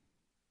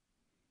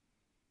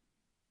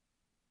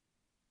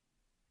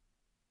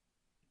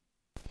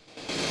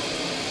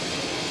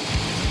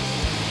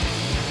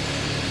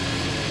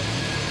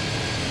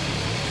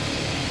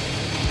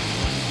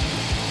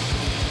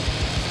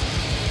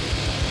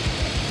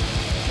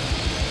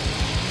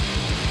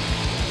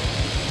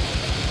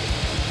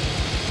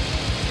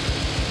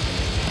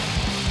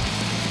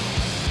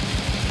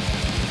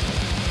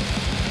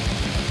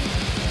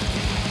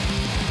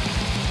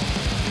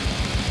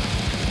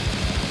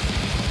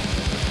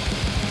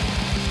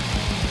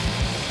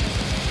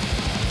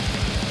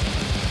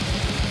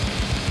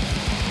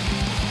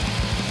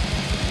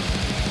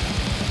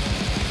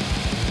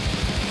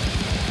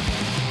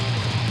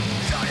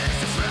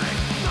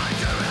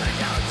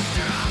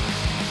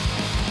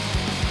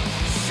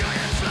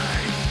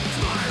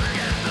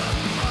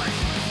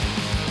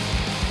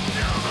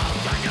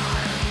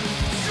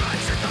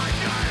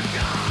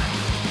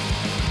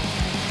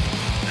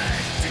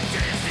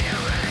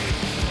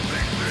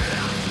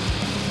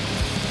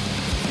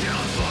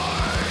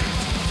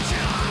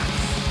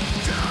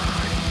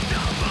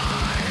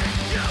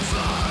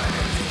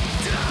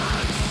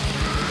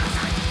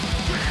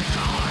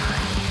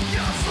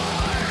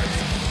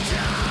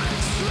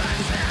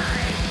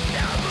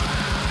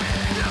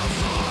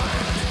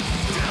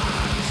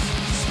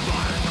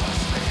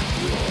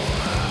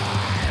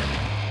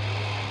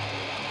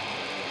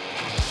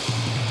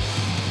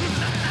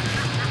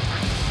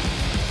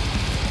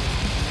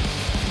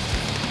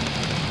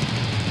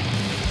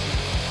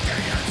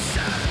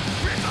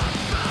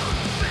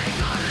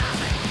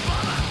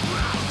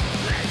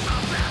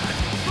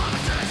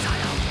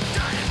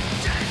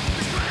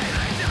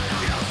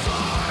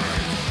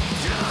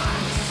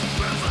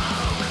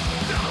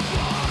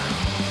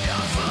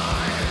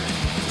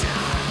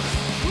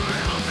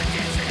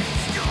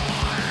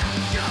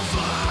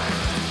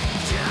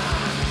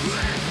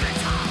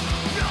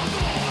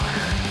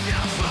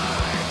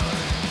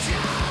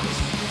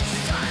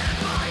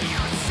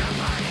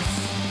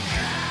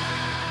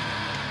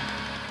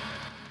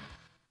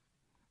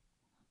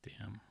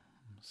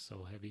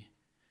 so heavy.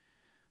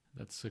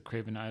 That's a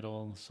Craven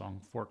Idol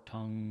song Forked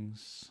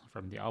Tongues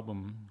from the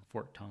album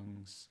Forked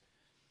Tongues.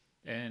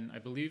 And I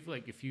believe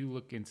like if you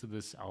look into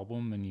this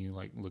album and you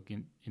like look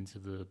into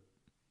the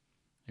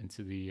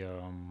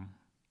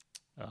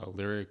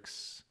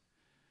lyrics,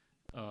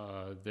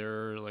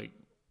 they're like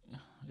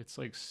it's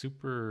like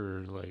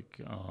super like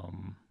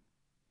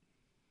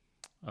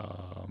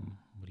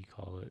what do you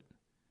call it?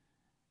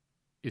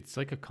 It's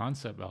like a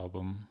concept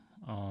album.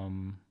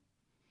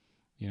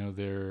 You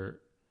know,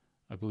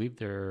 I believe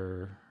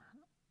they're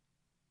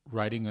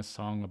writing a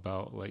song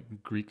about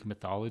like Greek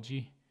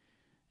mythology.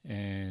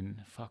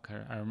 And fuck,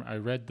 I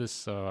read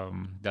this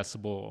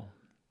Decibel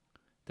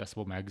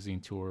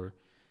magazine tour,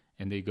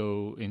 and they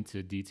go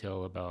into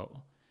detail about,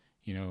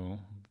 you know,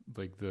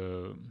 like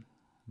the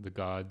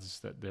gods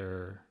that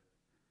they're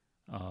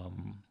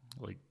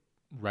like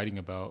writing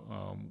about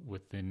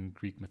within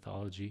Greek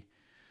mythology.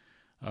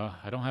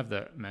 I don't have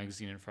that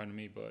magazine in front of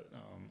me, but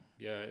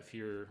yeah, if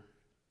you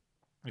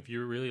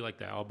really like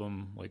the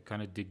album, like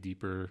kind of dig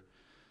deeper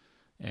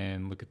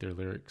and look at their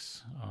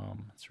lyrics.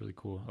 It's really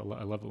cool.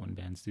 I love it when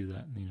bands do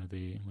that. You know,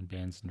 when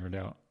bands nerd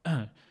out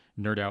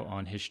nerd out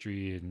on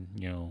history and,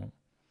 you know,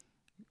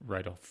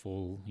 write a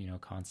full, you know,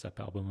 concept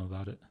album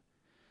about it.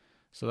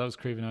 So that was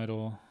Craven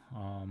Idol.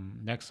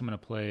 Next, I'm gonna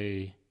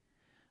play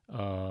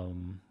a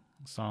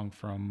song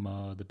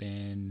from the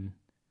band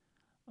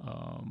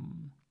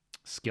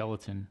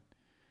Skeleton.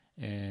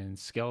 And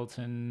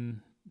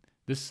Skeleton,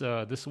 this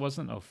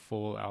wasn't a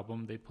full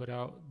album they put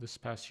out this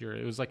past year.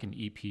 It was like an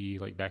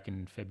EP, like back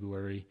in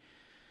February.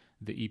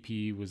 The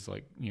EP was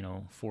like, you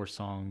know, 4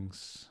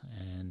 songs,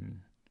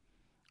 and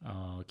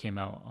came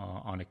out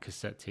on a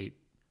cassette tape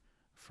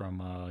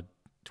from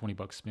 20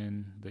 Buck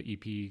Spin. The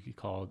EP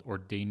called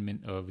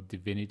Ordainment of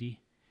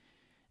Divinity.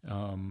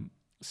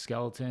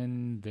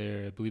 Skeleton,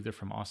 I believe they're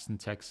from Austin,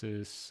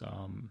 Texas.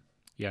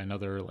 Yeah,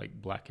 another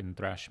like black and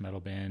thrash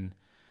metal band.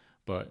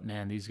 But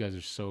man, these guys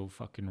are so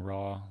fucking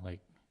raw.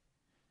 Like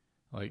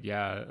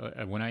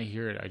yeah, when I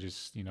hear it, I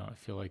just, you know, I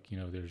feel like, you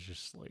know, there's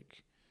just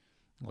like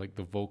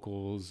the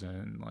vocals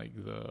and like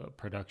the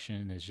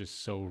production is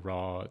just so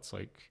raw. It's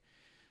like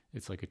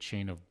a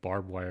chain of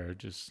barbed wire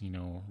just, you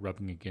know,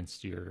 rubbing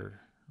against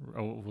your.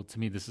 Oh, well, to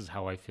me, this is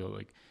how I feel.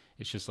 Like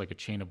it's just like a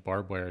chain of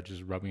barbed wire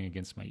just rubbing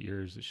against my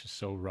ears. It's just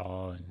so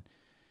raw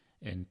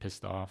and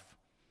pissed off.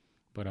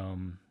 But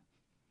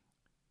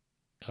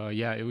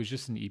yeah, it was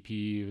just an EP.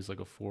 It was like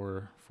a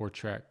four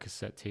track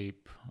cassette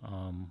tape.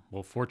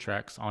 Well, 4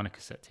 tracks on a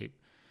cassette tape,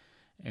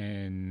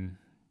 and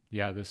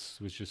yeah,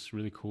 this was just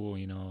really cool.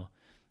 You know,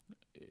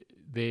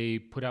 they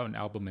put out an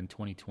album in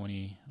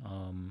 2020,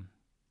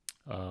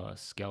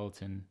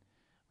 Skeleton,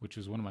 which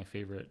was one of my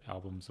favorite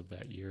albums of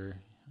that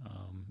year.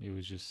 It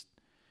was just,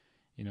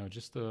 you know,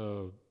 just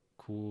a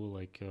cool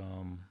like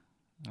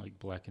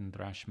black and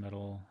thrash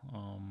metal.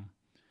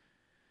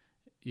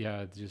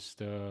 Yeah,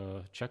 just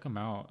check them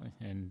out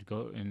and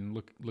go and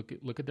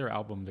look at their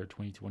album, their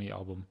 2020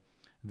 album.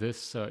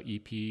 This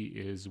EP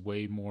is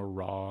way more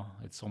raw.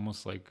 It's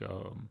almost like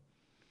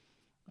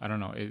I don't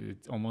know.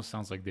 It almost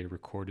sounds like they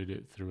recorded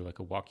it through like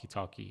a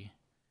walkie-talkie,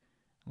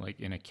 like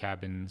in a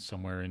cabin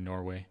somewhere in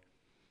Norway.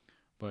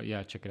 But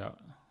yeah, check it out.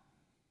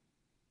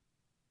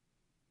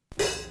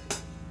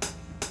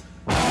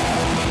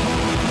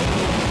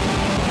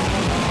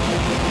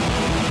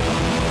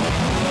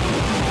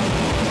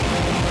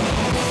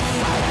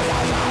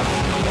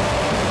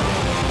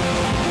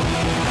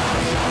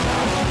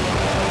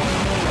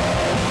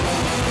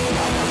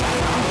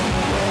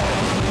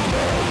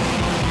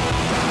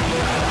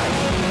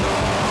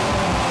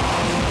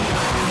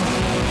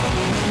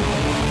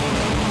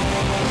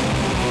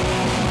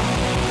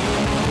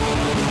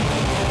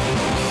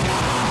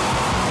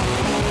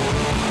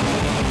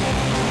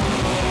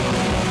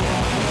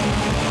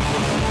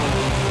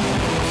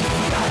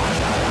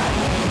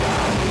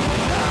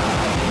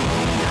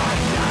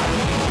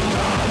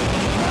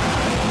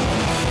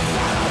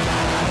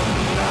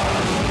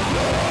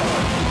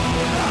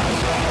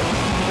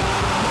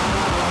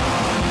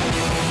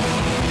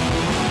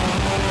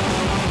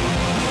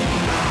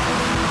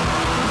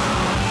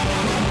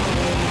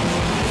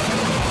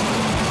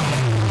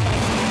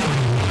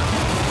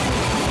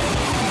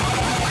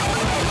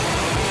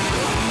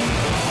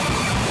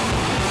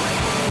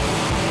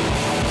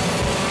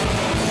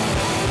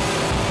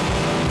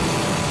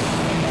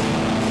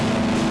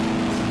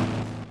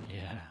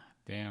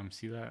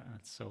 See that?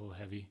 That's so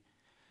heavy.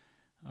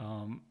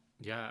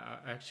 Yeah,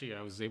 actually,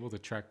 I was able to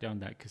track down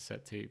that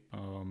cassette tape.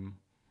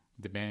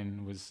 The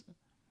band was,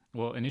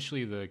 well,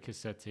 initially the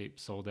cassette tape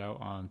sold out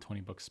on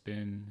 20 Buck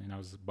Spin, and I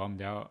was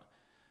bummed out.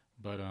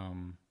 But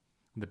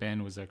the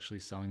band was actually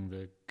selling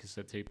the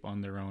cassette tape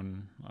on their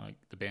own, like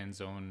the band's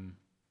own,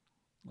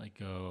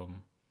 like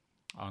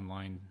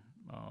online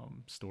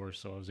store.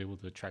 So I was able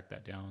to track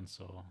that down.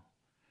 So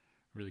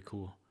really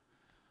cool.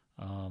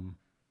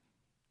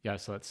 Yeah,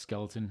 so that's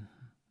Skeleton.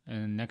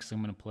 And next,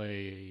 I'm gonna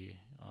play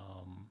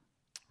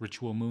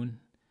Ritual Moon.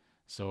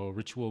 So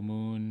Ritual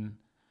Moon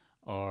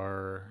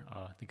are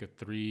I think a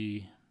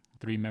three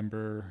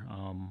member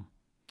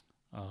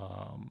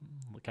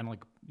kind of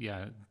like,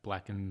 yeah,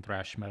 black and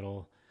thrash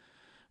metal.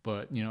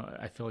 But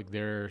I feel like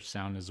their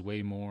sound is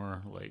way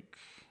more like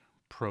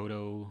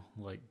proto,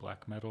 like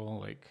black metal,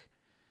 like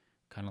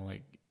kind of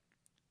like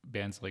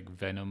bands like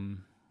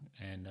Venom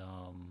and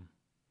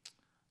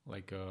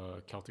like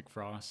Celtic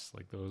Frost,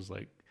 like those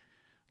like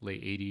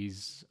late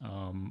 80s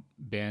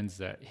bands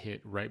that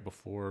hit right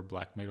before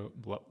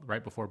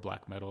right before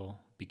black metal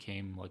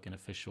became like an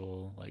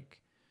official like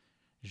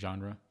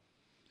genre.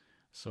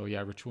 So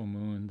yeah, Ritual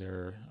Moon,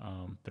 they're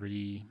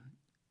three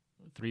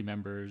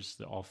members,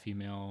 they're all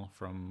female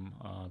from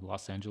the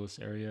Los Angeles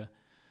area.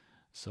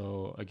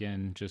 So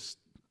again, just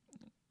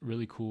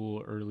really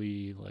cool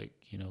early like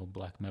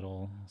black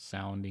metal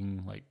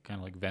sounding, like kind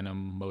of like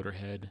Venom,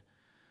 Motorhead.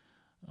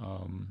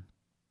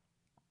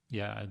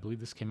 Yeah, I believe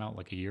this came out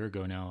like a year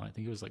ago now. I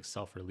think it was like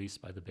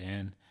self-released by the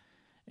band,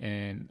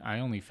 and I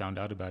only found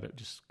out about it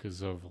just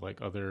because of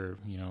like other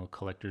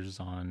collectors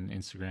on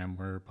Instagram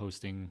were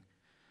posting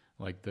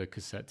like the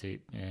cassette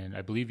tape, and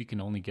I believe you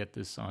can only get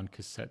this on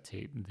cassette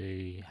tape.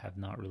 They have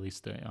not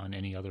released it on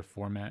any other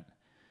format.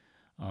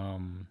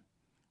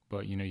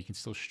 But you can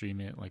still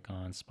stream it like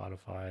on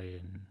Spotify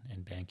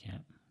and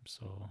Bandcamp.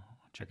 So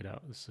check it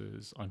out. This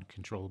is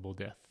Uncontrollable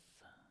Death.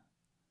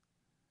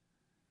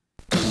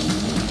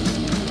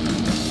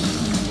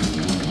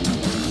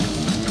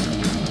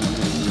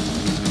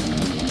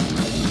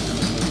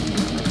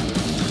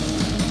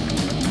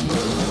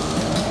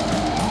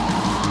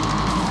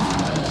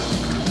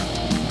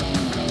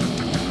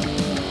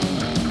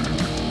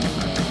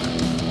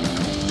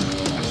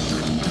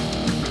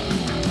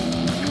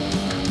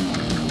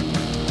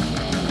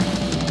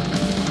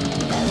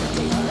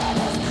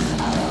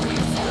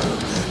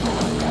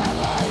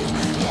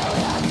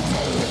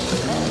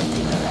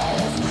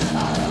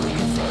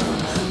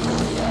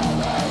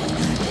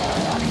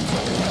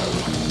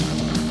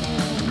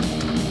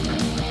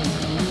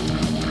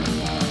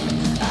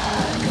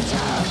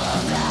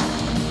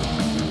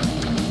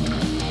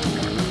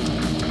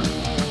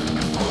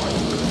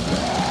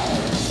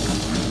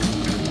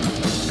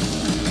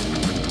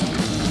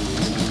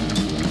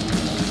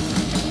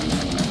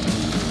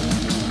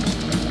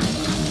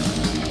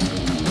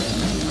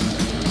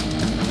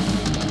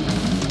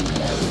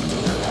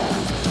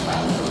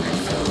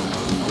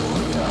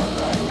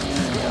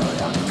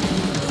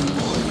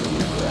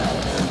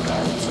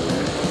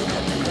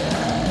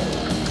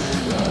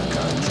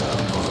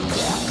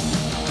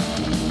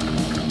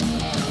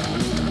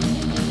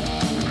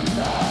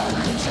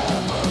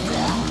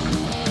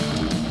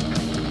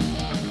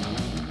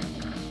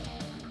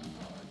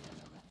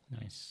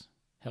 Nice.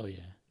 Hell yeah.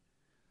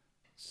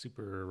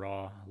 Super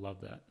raw.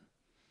 Love that.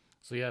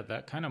 So yeah,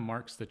 that kind of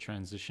marks the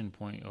transition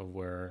point of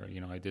where,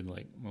 I did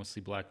like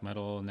mostly black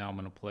metal. Now I'm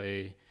going to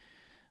play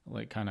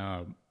like kind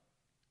of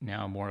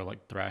now more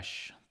like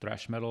thrash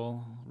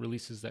metal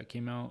releases that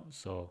came out.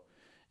 So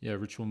yeah,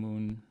 Ritual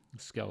Moon,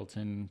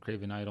 Skeleton,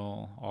 Craven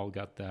Idol, all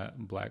got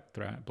that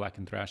black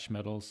and thrash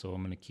metal. So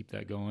I'm going to keep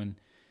that going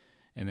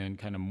and then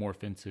kind of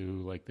morph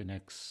into like the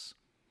next,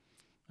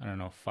 I don't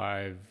know,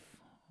 five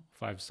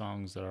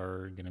songs that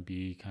are going to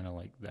be kind of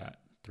like that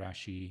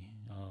thrashy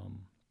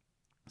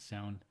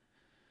sound.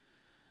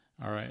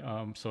 All right,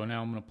 so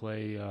now I'm going to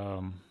play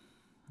a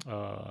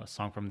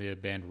song from the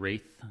band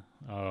Wraith.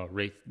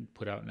 Wraith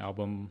put out an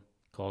album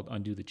called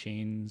Undo the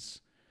Chains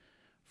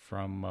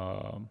from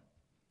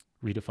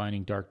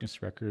Redefining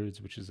Darkness Records,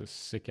 which is a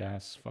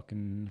sick-ass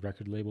fucking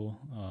record label.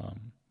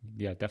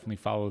 Yeah, definitely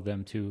follow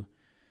them too.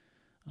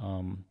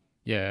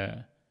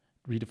 Yeah,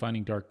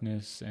 Redefining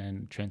Darkness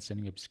and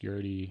Transcending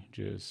Obscurity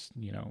just,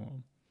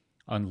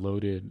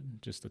 unloaded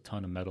just a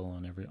ton of metal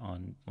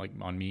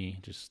on me.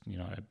 Just,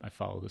 I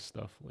follow this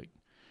stuff like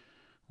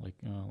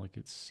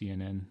it's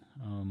CNN.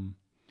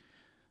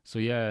 So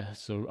yeah,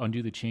 so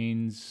Undo the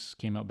Chains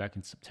came out back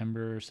in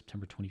September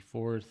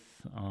 24th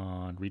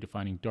on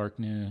Redefining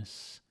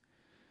Darkness.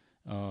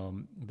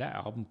 That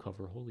album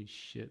cover, holy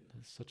shit,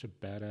 that's such a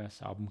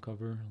badass album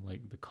cover.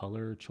 Like the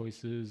color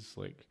choices,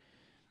 like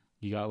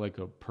you got like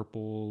a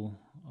purple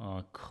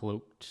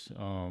cloaked,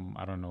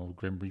 I don't know,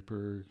 Grim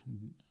Reaper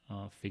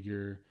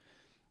figure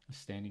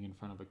standing in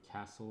front of a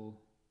castle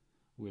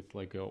with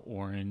like a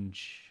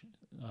orange,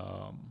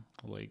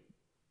 like,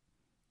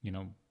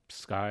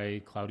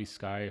 cloudy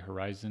sky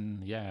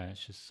horizon. Yeah,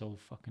 it's just so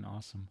fucking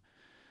awesome.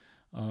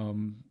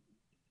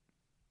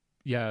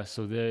 Yeah,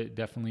 so they're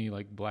definitely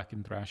like black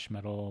and thrash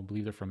metal. I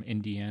believe they're from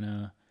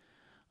Indiana.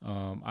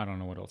 I don't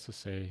know what else to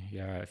say.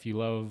 Yeah, if you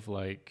love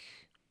like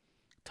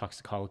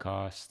Toxic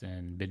Holocaust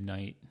and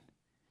Midnight,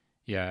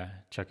 yeah,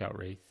 check out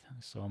Wraith.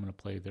 So I'm going to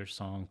play their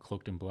song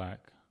Cloaked in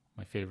Black,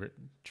 my favorite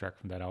track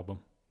from that album.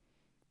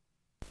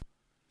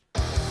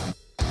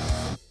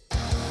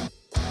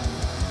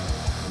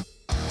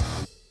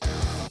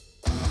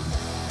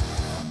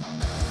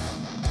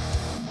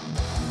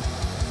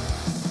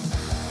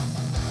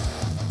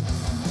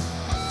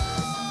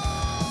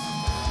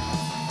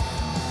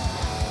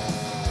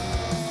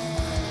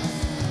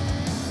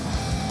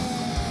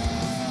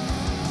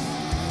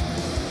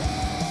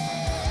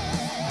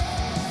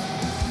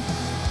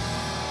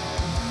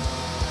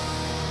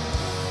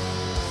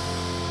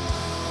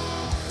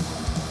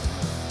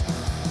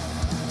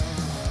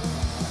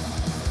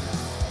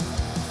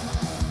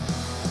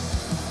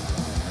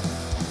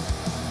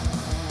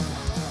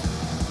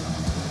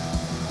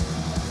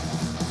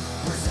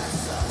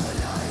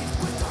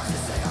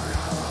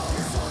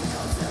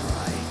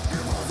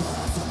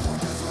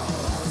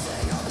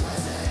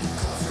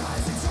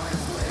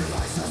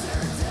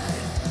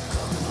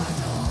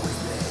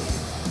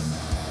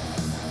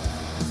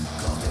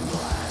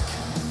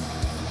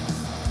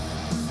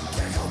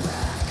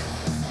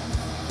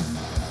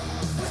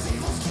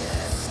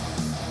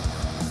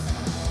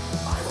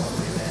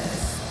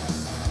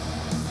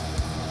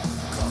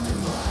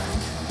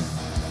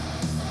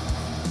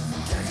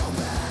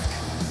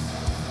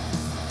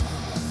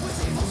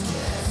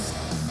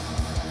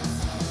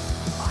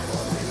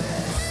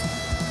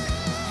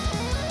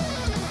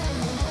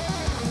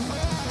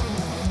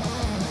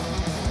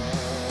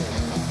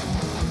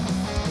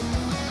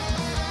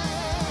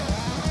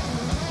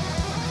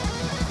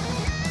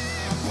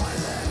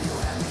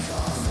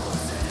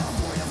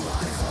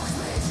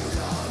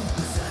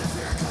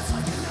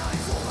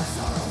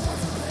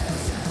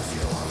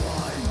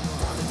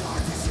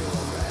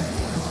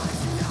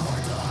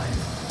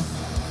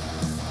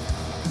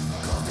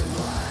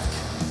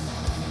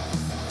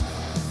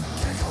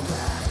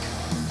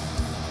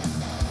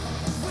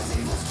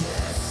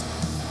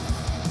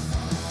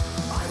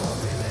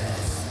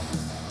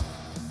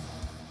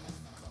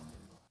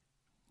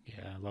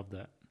 love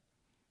that.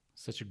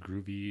 Such a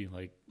groovy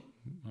like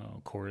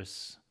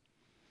chorus.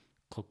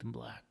 Cloaked in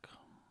Black.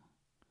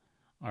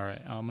 All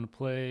right, I'm gonna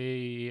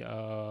play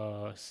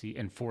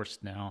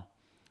Enforced now.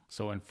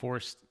 So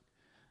Enforced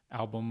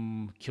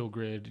album Kill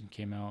Grid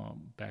came out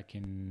back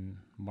in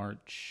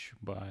March,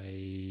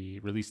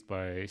 released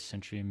by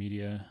Century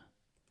Media.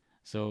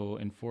 So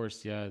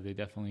Enforced, yeah, they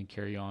definitely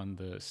carry on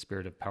the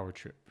spirit of Power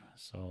Trip.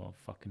 So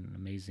fucking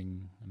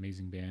amazing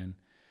band.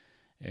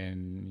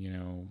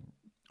 And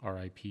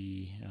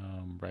R.I.P.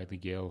 Bradley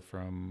Gale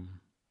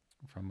from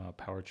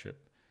Power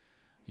Trip.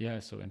 Yeah,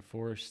 so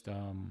Enforced,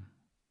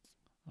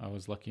 I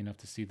was lucky enough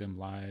to see them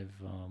live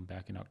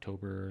back in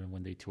October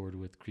when they toured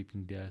with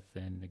Creeping Death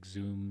and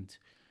Exhumed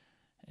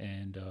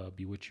and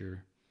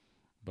Bewitcher.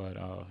 But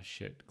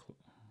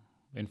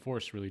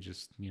Enforced really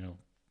just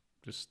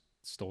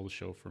stole the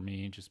show for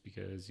me, just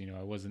because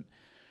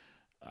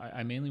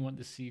I mainly went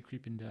to see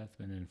Creeping Death,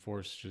 and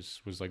Enforced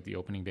just was like the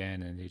opening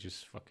band, and they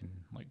just fucking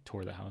like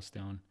tore the house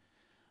down.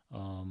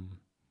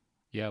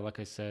 Yeah, like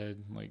I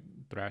said, like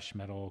thrash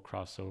metal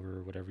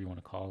crossover, whatever you want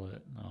to call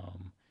it.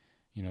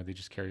 They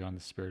just carry on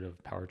the spirit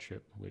of Power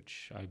Trip,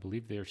 which I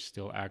believe they're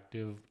still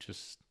active,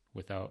 just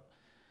without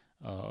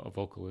a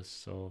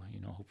vocalist. So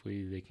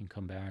hopefully they can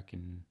come back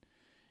and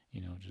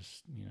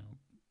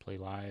play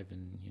live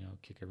and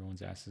kick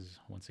everyone's asses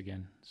once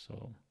again.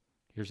 So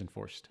here's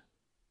Enforced.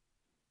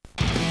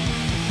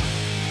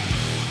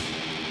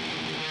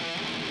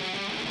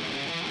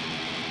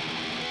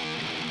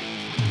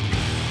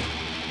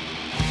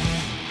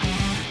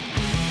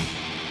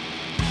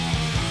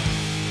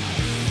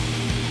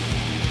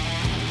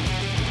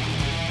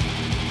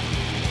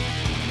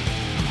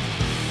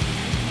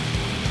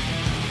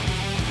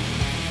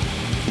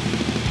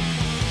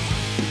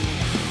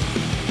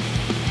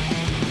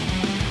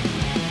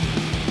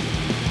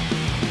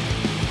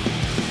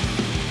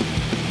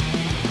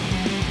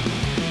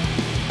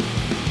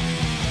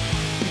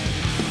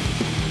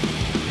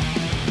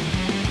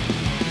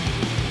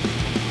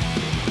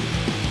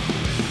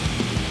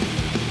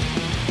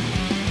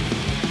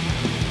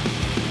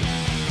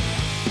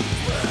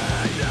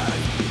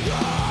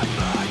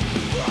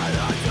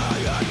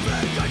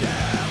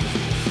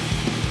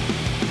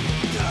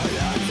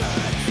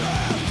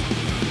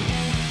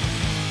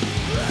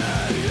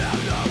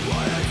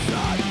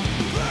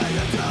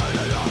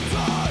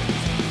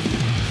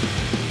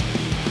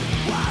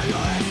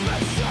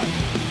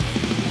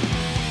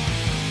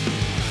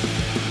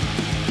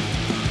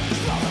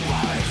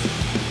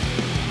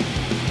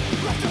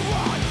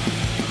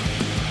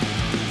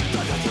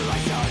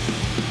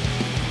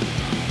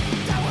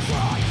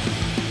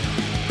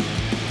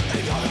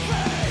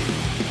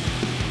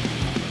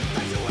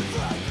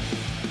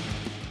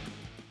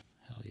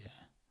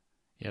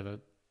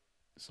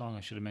 Song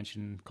I should have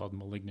mentioned called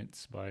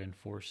Malignance by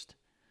Enforced.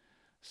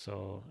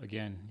 So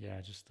again,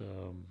 yeah, just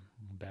a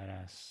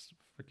badass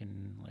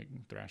freaking like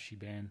thrashy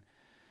band.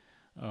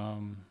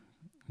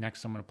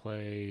 Next I'm gonna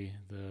play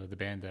the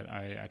band that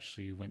I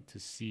actually went to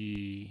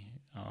see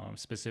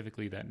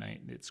specifically that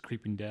night. It's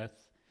Creeping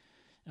Death.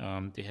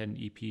 They had an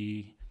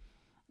EP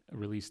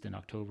released in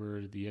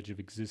October, The Edge of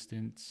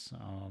Existence.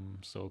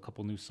 So a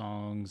couple new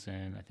songs,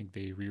 and I think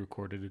they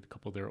re-recorded a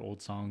couple of their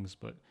old songs,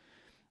 but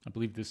I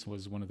believe this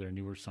was one of their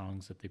newer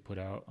songs that they put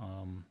out.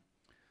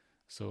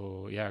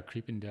 So yeah,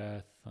 Creeping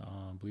Death.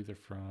 I believe they're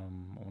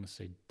from, I want to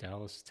say,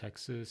 Dallas,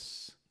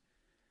 Texas.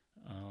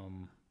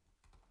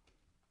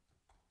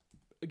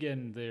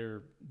 Again,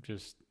 they're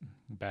just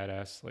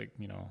badass, like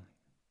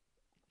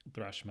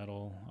thrash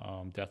metal,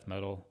 death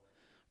metal.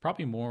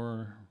 Probably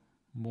more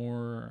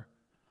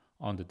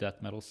on the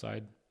death metal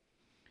side.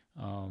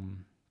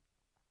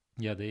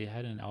 Yeah, they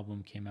had an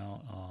album came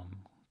out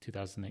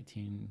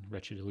 2019,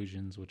 Wretched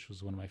Illusions, which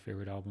was one of my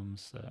favorite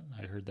albums that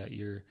I heard that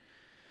year.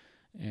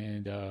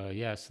 And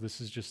so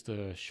this is just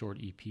a short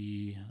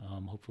EP.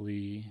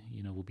 Hopefully,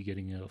 we'll be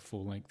getting a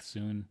full length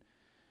soon.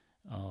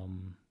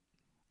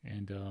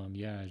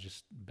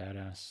 Just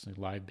badass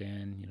live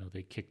band.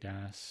 They kicked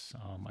ass.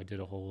 I did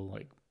a whole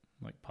like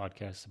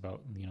podcast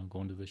about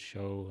going to the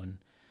show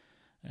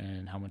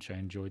and how much I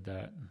enjoyed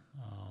that.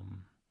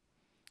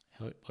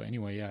 But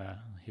anyway, yeah,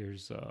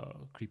 here's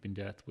Creeping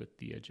Death with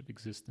The Edge of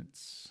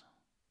Existence.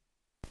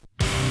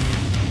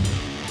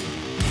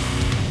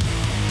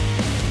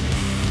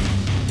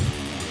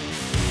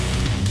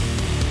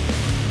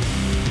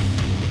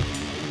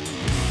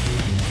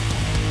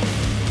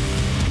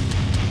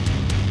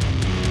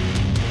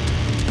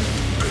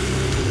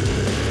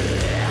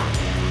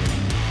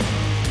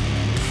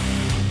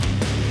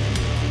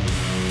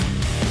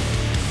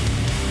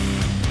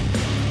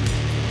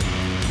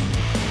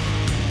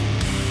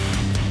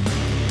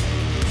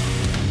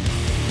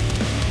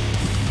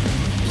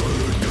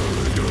 Burn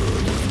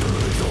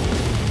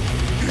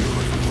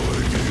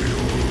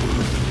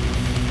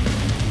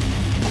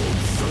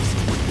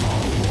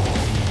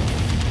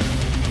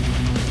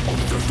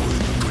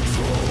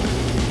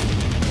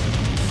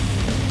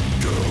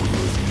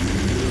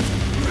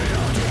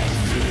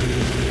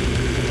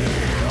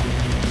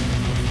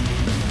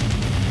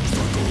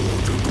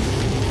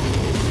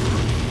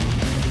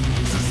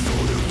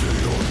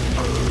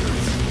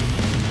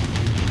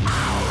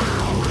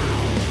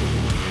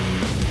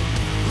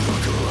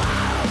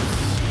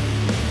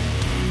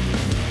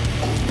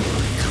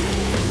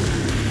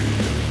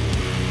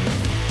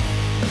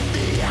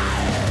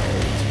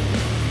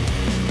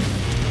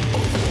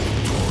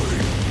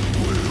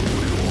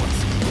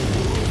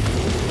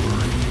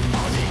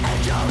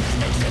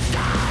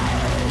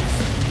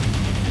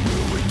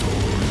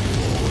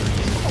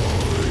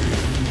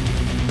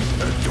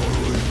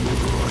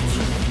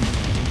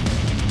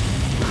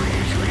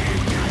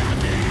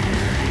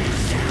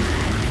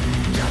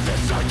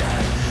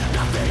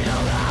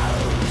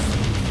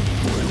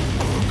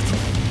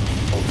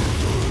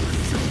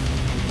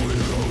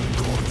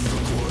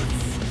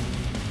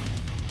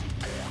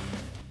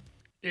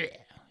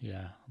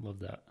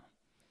that.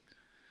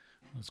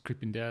 It was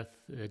Creeping Death,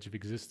 Edge of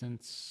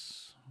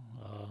Existence.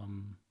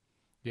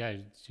 Yeah,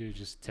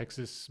 just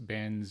Texas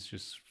bands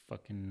just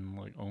fucking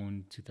like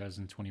owned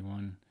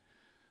 2021.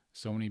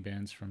 So many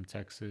bands from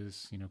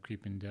Texas,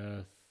 Creeping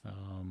Death,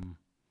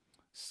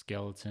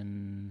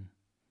 Skeleton,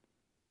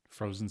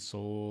 Frozen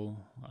Soul,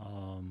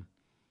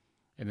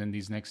 and then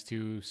these next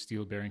two,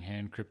 Steel Bearing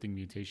Hand, Cryptic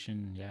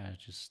Mutation. Yeah,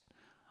 just,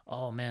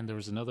 oh man, there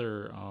was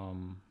another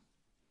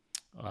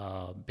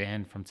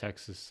band from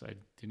Texas. I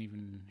didn't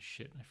even,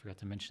 I forgot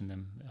to mention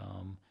them.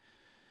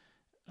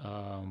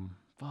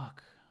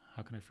 Fuck,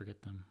 how can I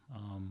forget them?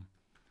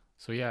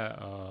 So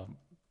yeah,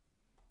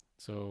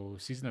 so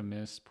Season of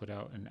Mist put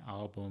out an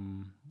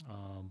album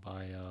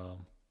by a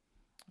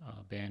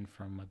band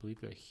from, I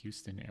believe, the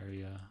Houston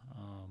area.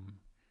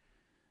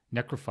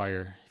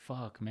 Necrofire.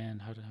 Fuck, man,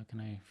 how can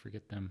I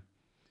forget them?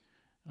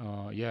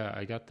 Yeah,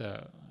 I got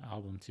the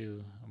album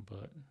too,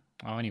 but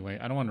anyway,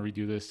 I don't want to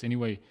redo this.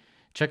 Anyway,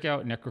 check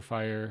out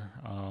Necrofire,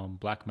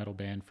 black metal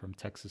band from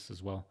Texas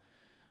as well.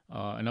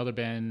 Another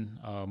band,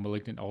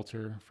 Malignant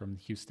Altar from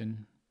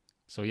Houston.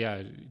 So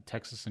yeah,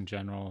 Texas in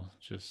general,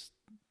 just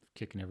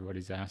kicking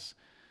everybody's ass.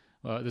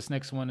 This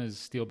next one is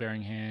Steel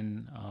Bearing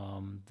Hand,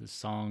 the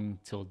song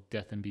Till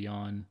Death and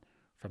Beyond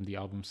from the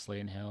album Slay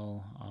in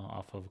Hell,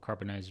 off of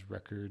Carbonized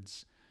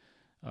Records.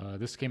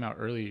 This came out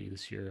early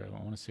this year. I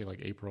want to say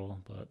like April,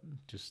 but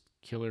just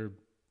killer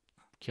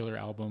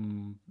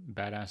album,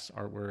 badass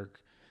artwork.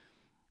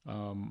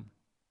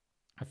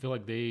 I feel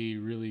like they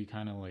really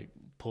kind of like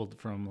pulled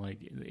from like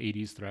the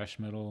 80s thrash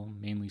metal,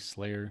 mainly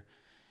Slayer.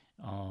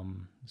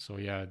 So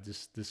yeah,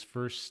 this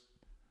first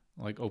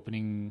like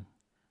opening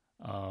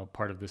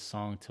part of this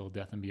song Till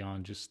Death and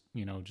Beyond just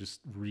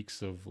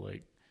reeks of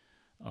like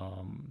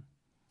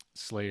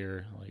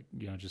Slayer, like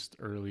just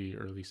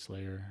early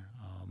Slayer.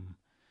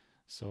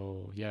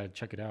 So yeah,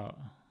 check it out.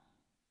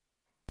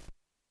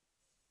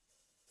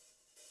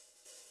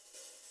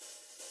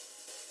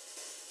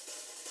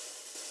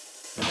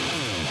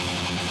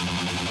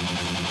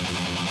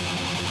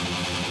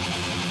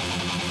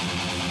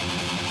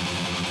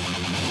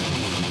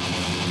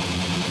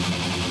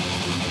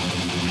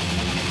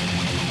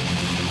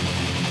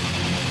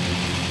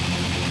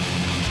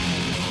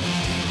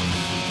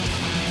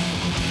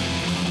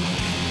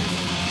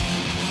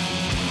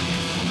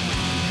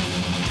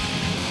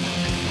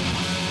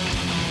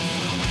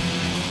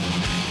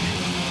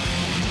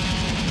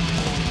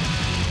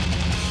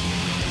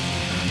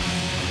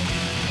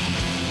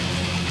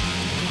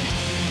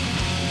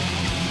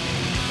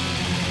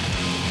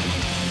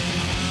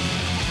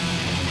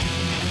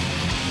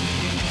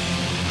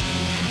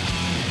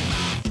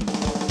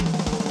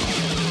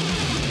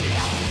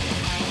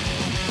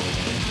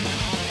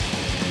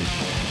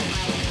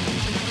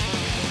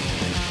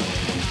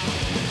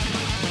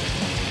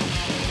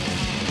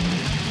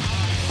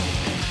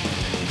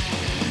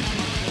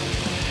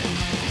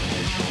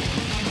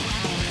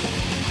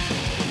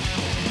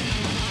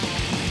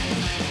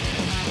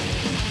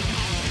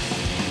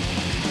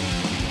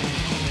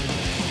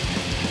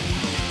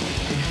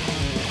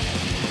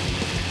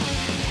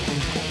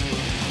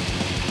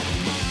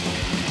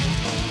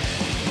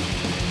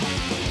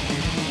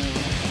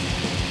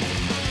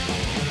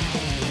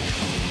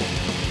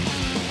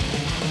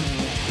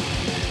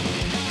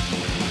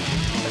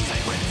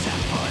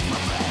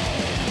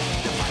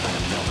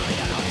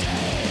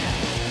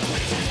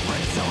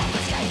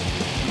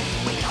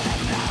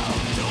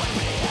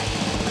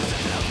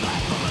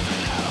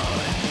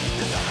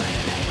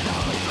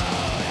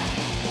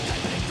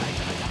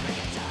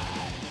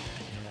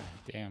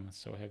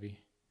 So heavy.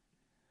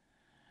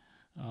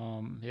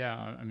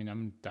 Yeah, I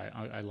mean,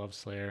 I love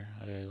Slayer.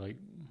 I like,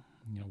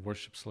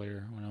 worship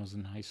Slayer when I was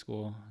in high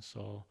school.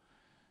 So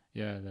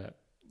yeah, that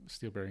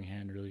Steel Bearing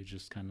Hand really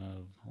just kind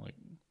of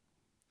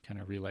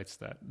relights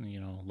that,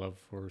 love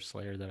for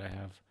Slayer that I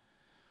have.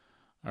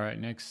 All right,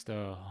 next,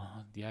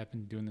 yeah, I've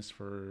been doing this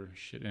for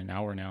an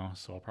hour now,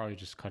 so I'll probably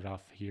just cut it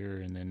off here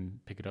and then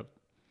pick it up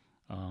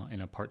in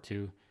a part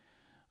two.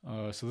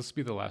 So this will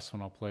be the last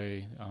one I'll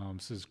play.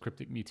 This is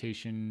Cryptic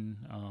Mutation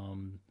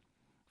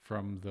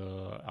from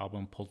the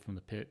album Pulled from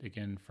the Pit,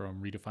 again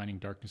from Redefining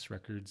Darkness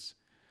Records.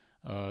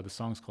 The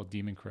song's called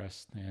Demon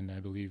Crest, and I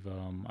believe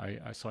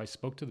I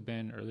spoke to the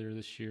band earlier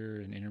this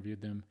year and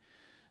interviewed them.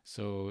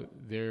 So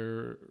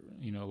they're,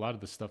 a lot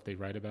of the stuff they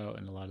write about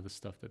and a lot of the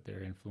stuff that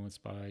they're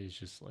influenced by is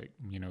just like,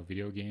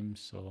 video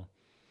games. So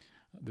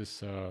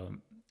this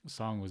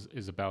song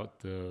is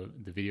about the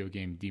video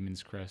game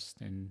Demon's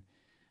Crest, and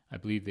I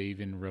believe they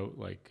even wrote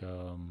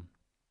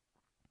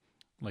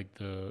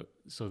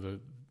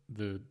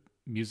the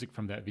music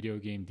from that video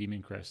game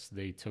Demon Crest.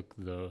 They took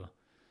the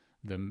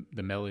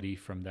melody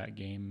from that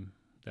game,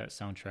 that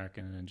soundtrack,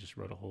 and then just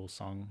wrote a whole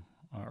song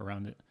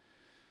around it.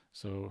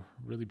 So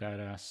really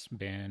badass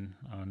band,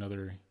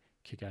 another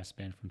kick-ass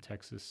band from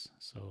Texas.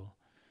 So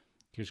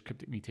here's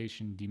Cryptic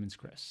Mutation, Demon's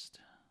Crest.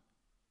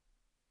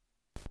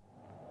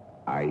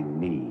 I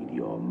need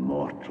your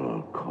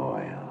mortal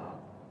coil.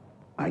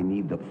 I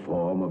need the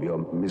form of your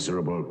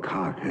miserable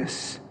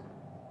carcass.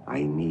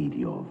 I need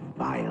your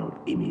vile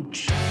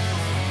image.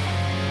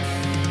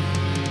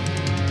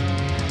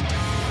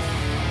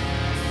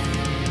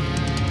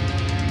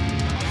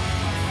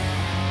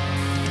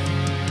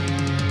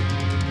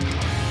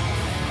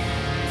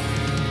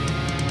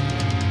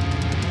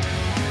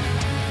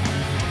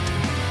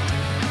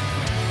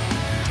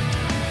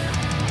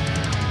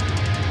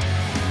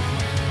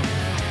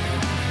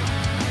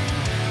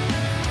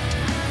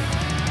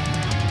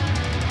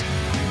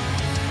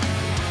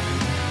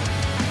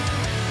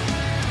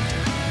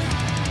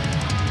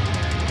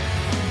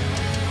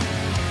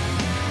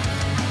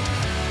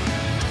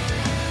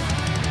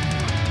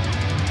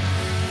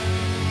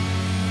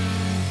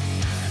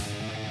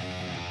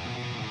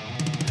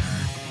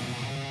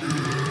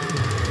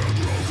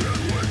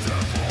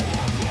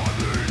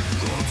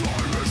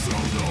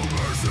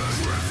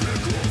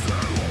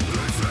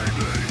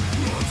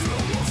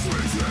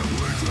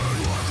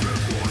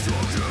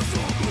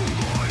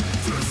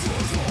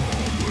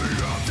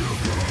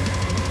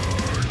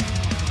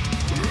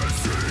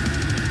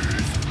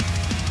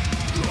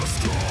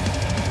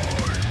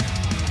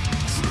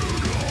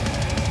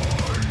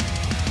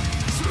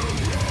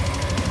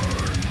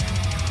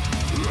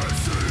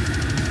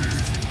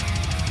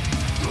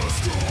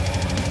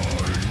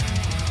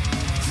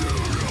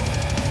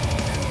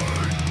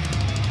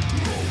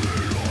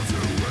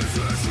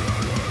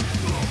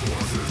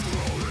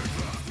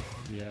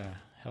 Yeah,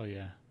 hell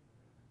yeah.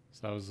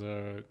 So that was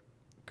a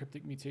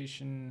Cryptic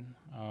Mutation.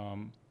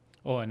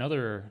 Oh,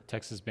 another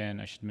Texas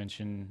band I should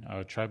mention,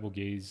 Tribal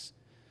Gaze.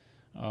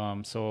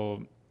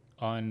 So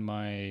on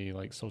my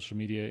like social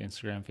media,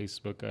 Instagram,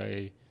 Facebook,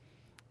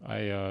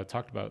 I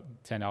talked about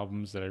 10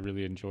 albums that I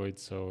really enjoyed.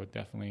 So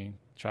definitely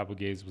Tribal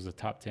Gaze was a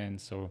top 10.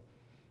 So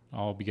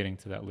I'll be getting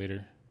to that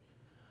later.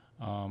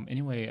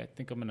 Anyway, I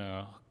think I'm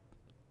gonna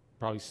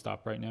probably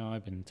stop right now.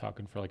 I've been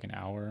talking for like an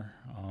hour.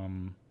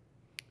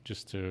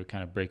 Just to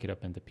kind of break it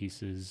up into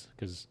pieces,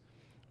 because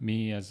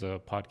me as a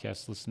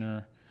podcast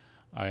listener,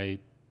 I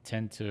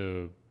tend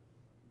to,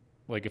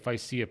 like, if I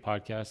see a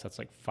podcast that's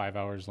like 5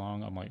 hours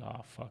long, I'm like,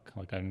 oh fuck,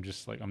 like I'm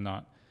just like, I'm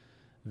not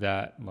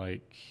that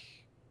like,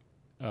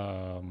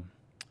 I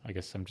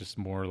guess I'm just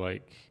more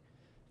like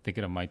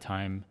thinking of my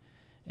time,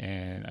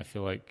 and I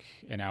feel like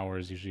an hour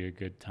is usually a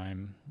good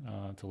time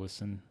to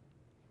listen.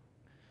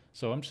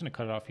 So I'm just gonna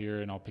cut it off here,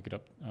 and I'll pick it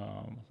up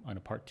on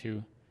a part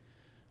 2.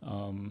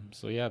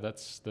 So yeah,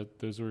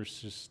 those were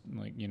just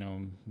like,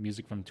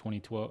 music from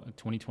 2012,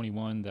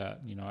 2021 that,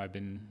 I've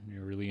been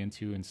really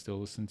into and still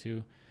listen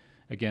to.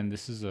 Again,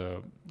 this is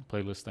a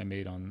playlist I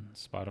made on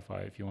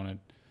Spotify. If you want to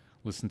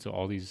listen to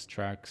all these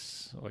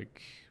tracks,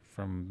 like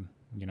from,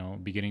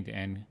 beginning to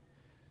end,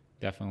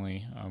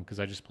 definitely.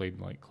 'Cause I just played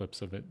like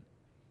clips of it.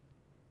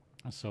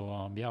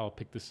 So, yeah, I'll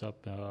pick this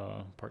up,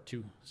 part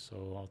 2.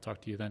 So I'll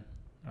talk to you then.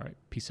 All right.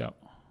 Peace out.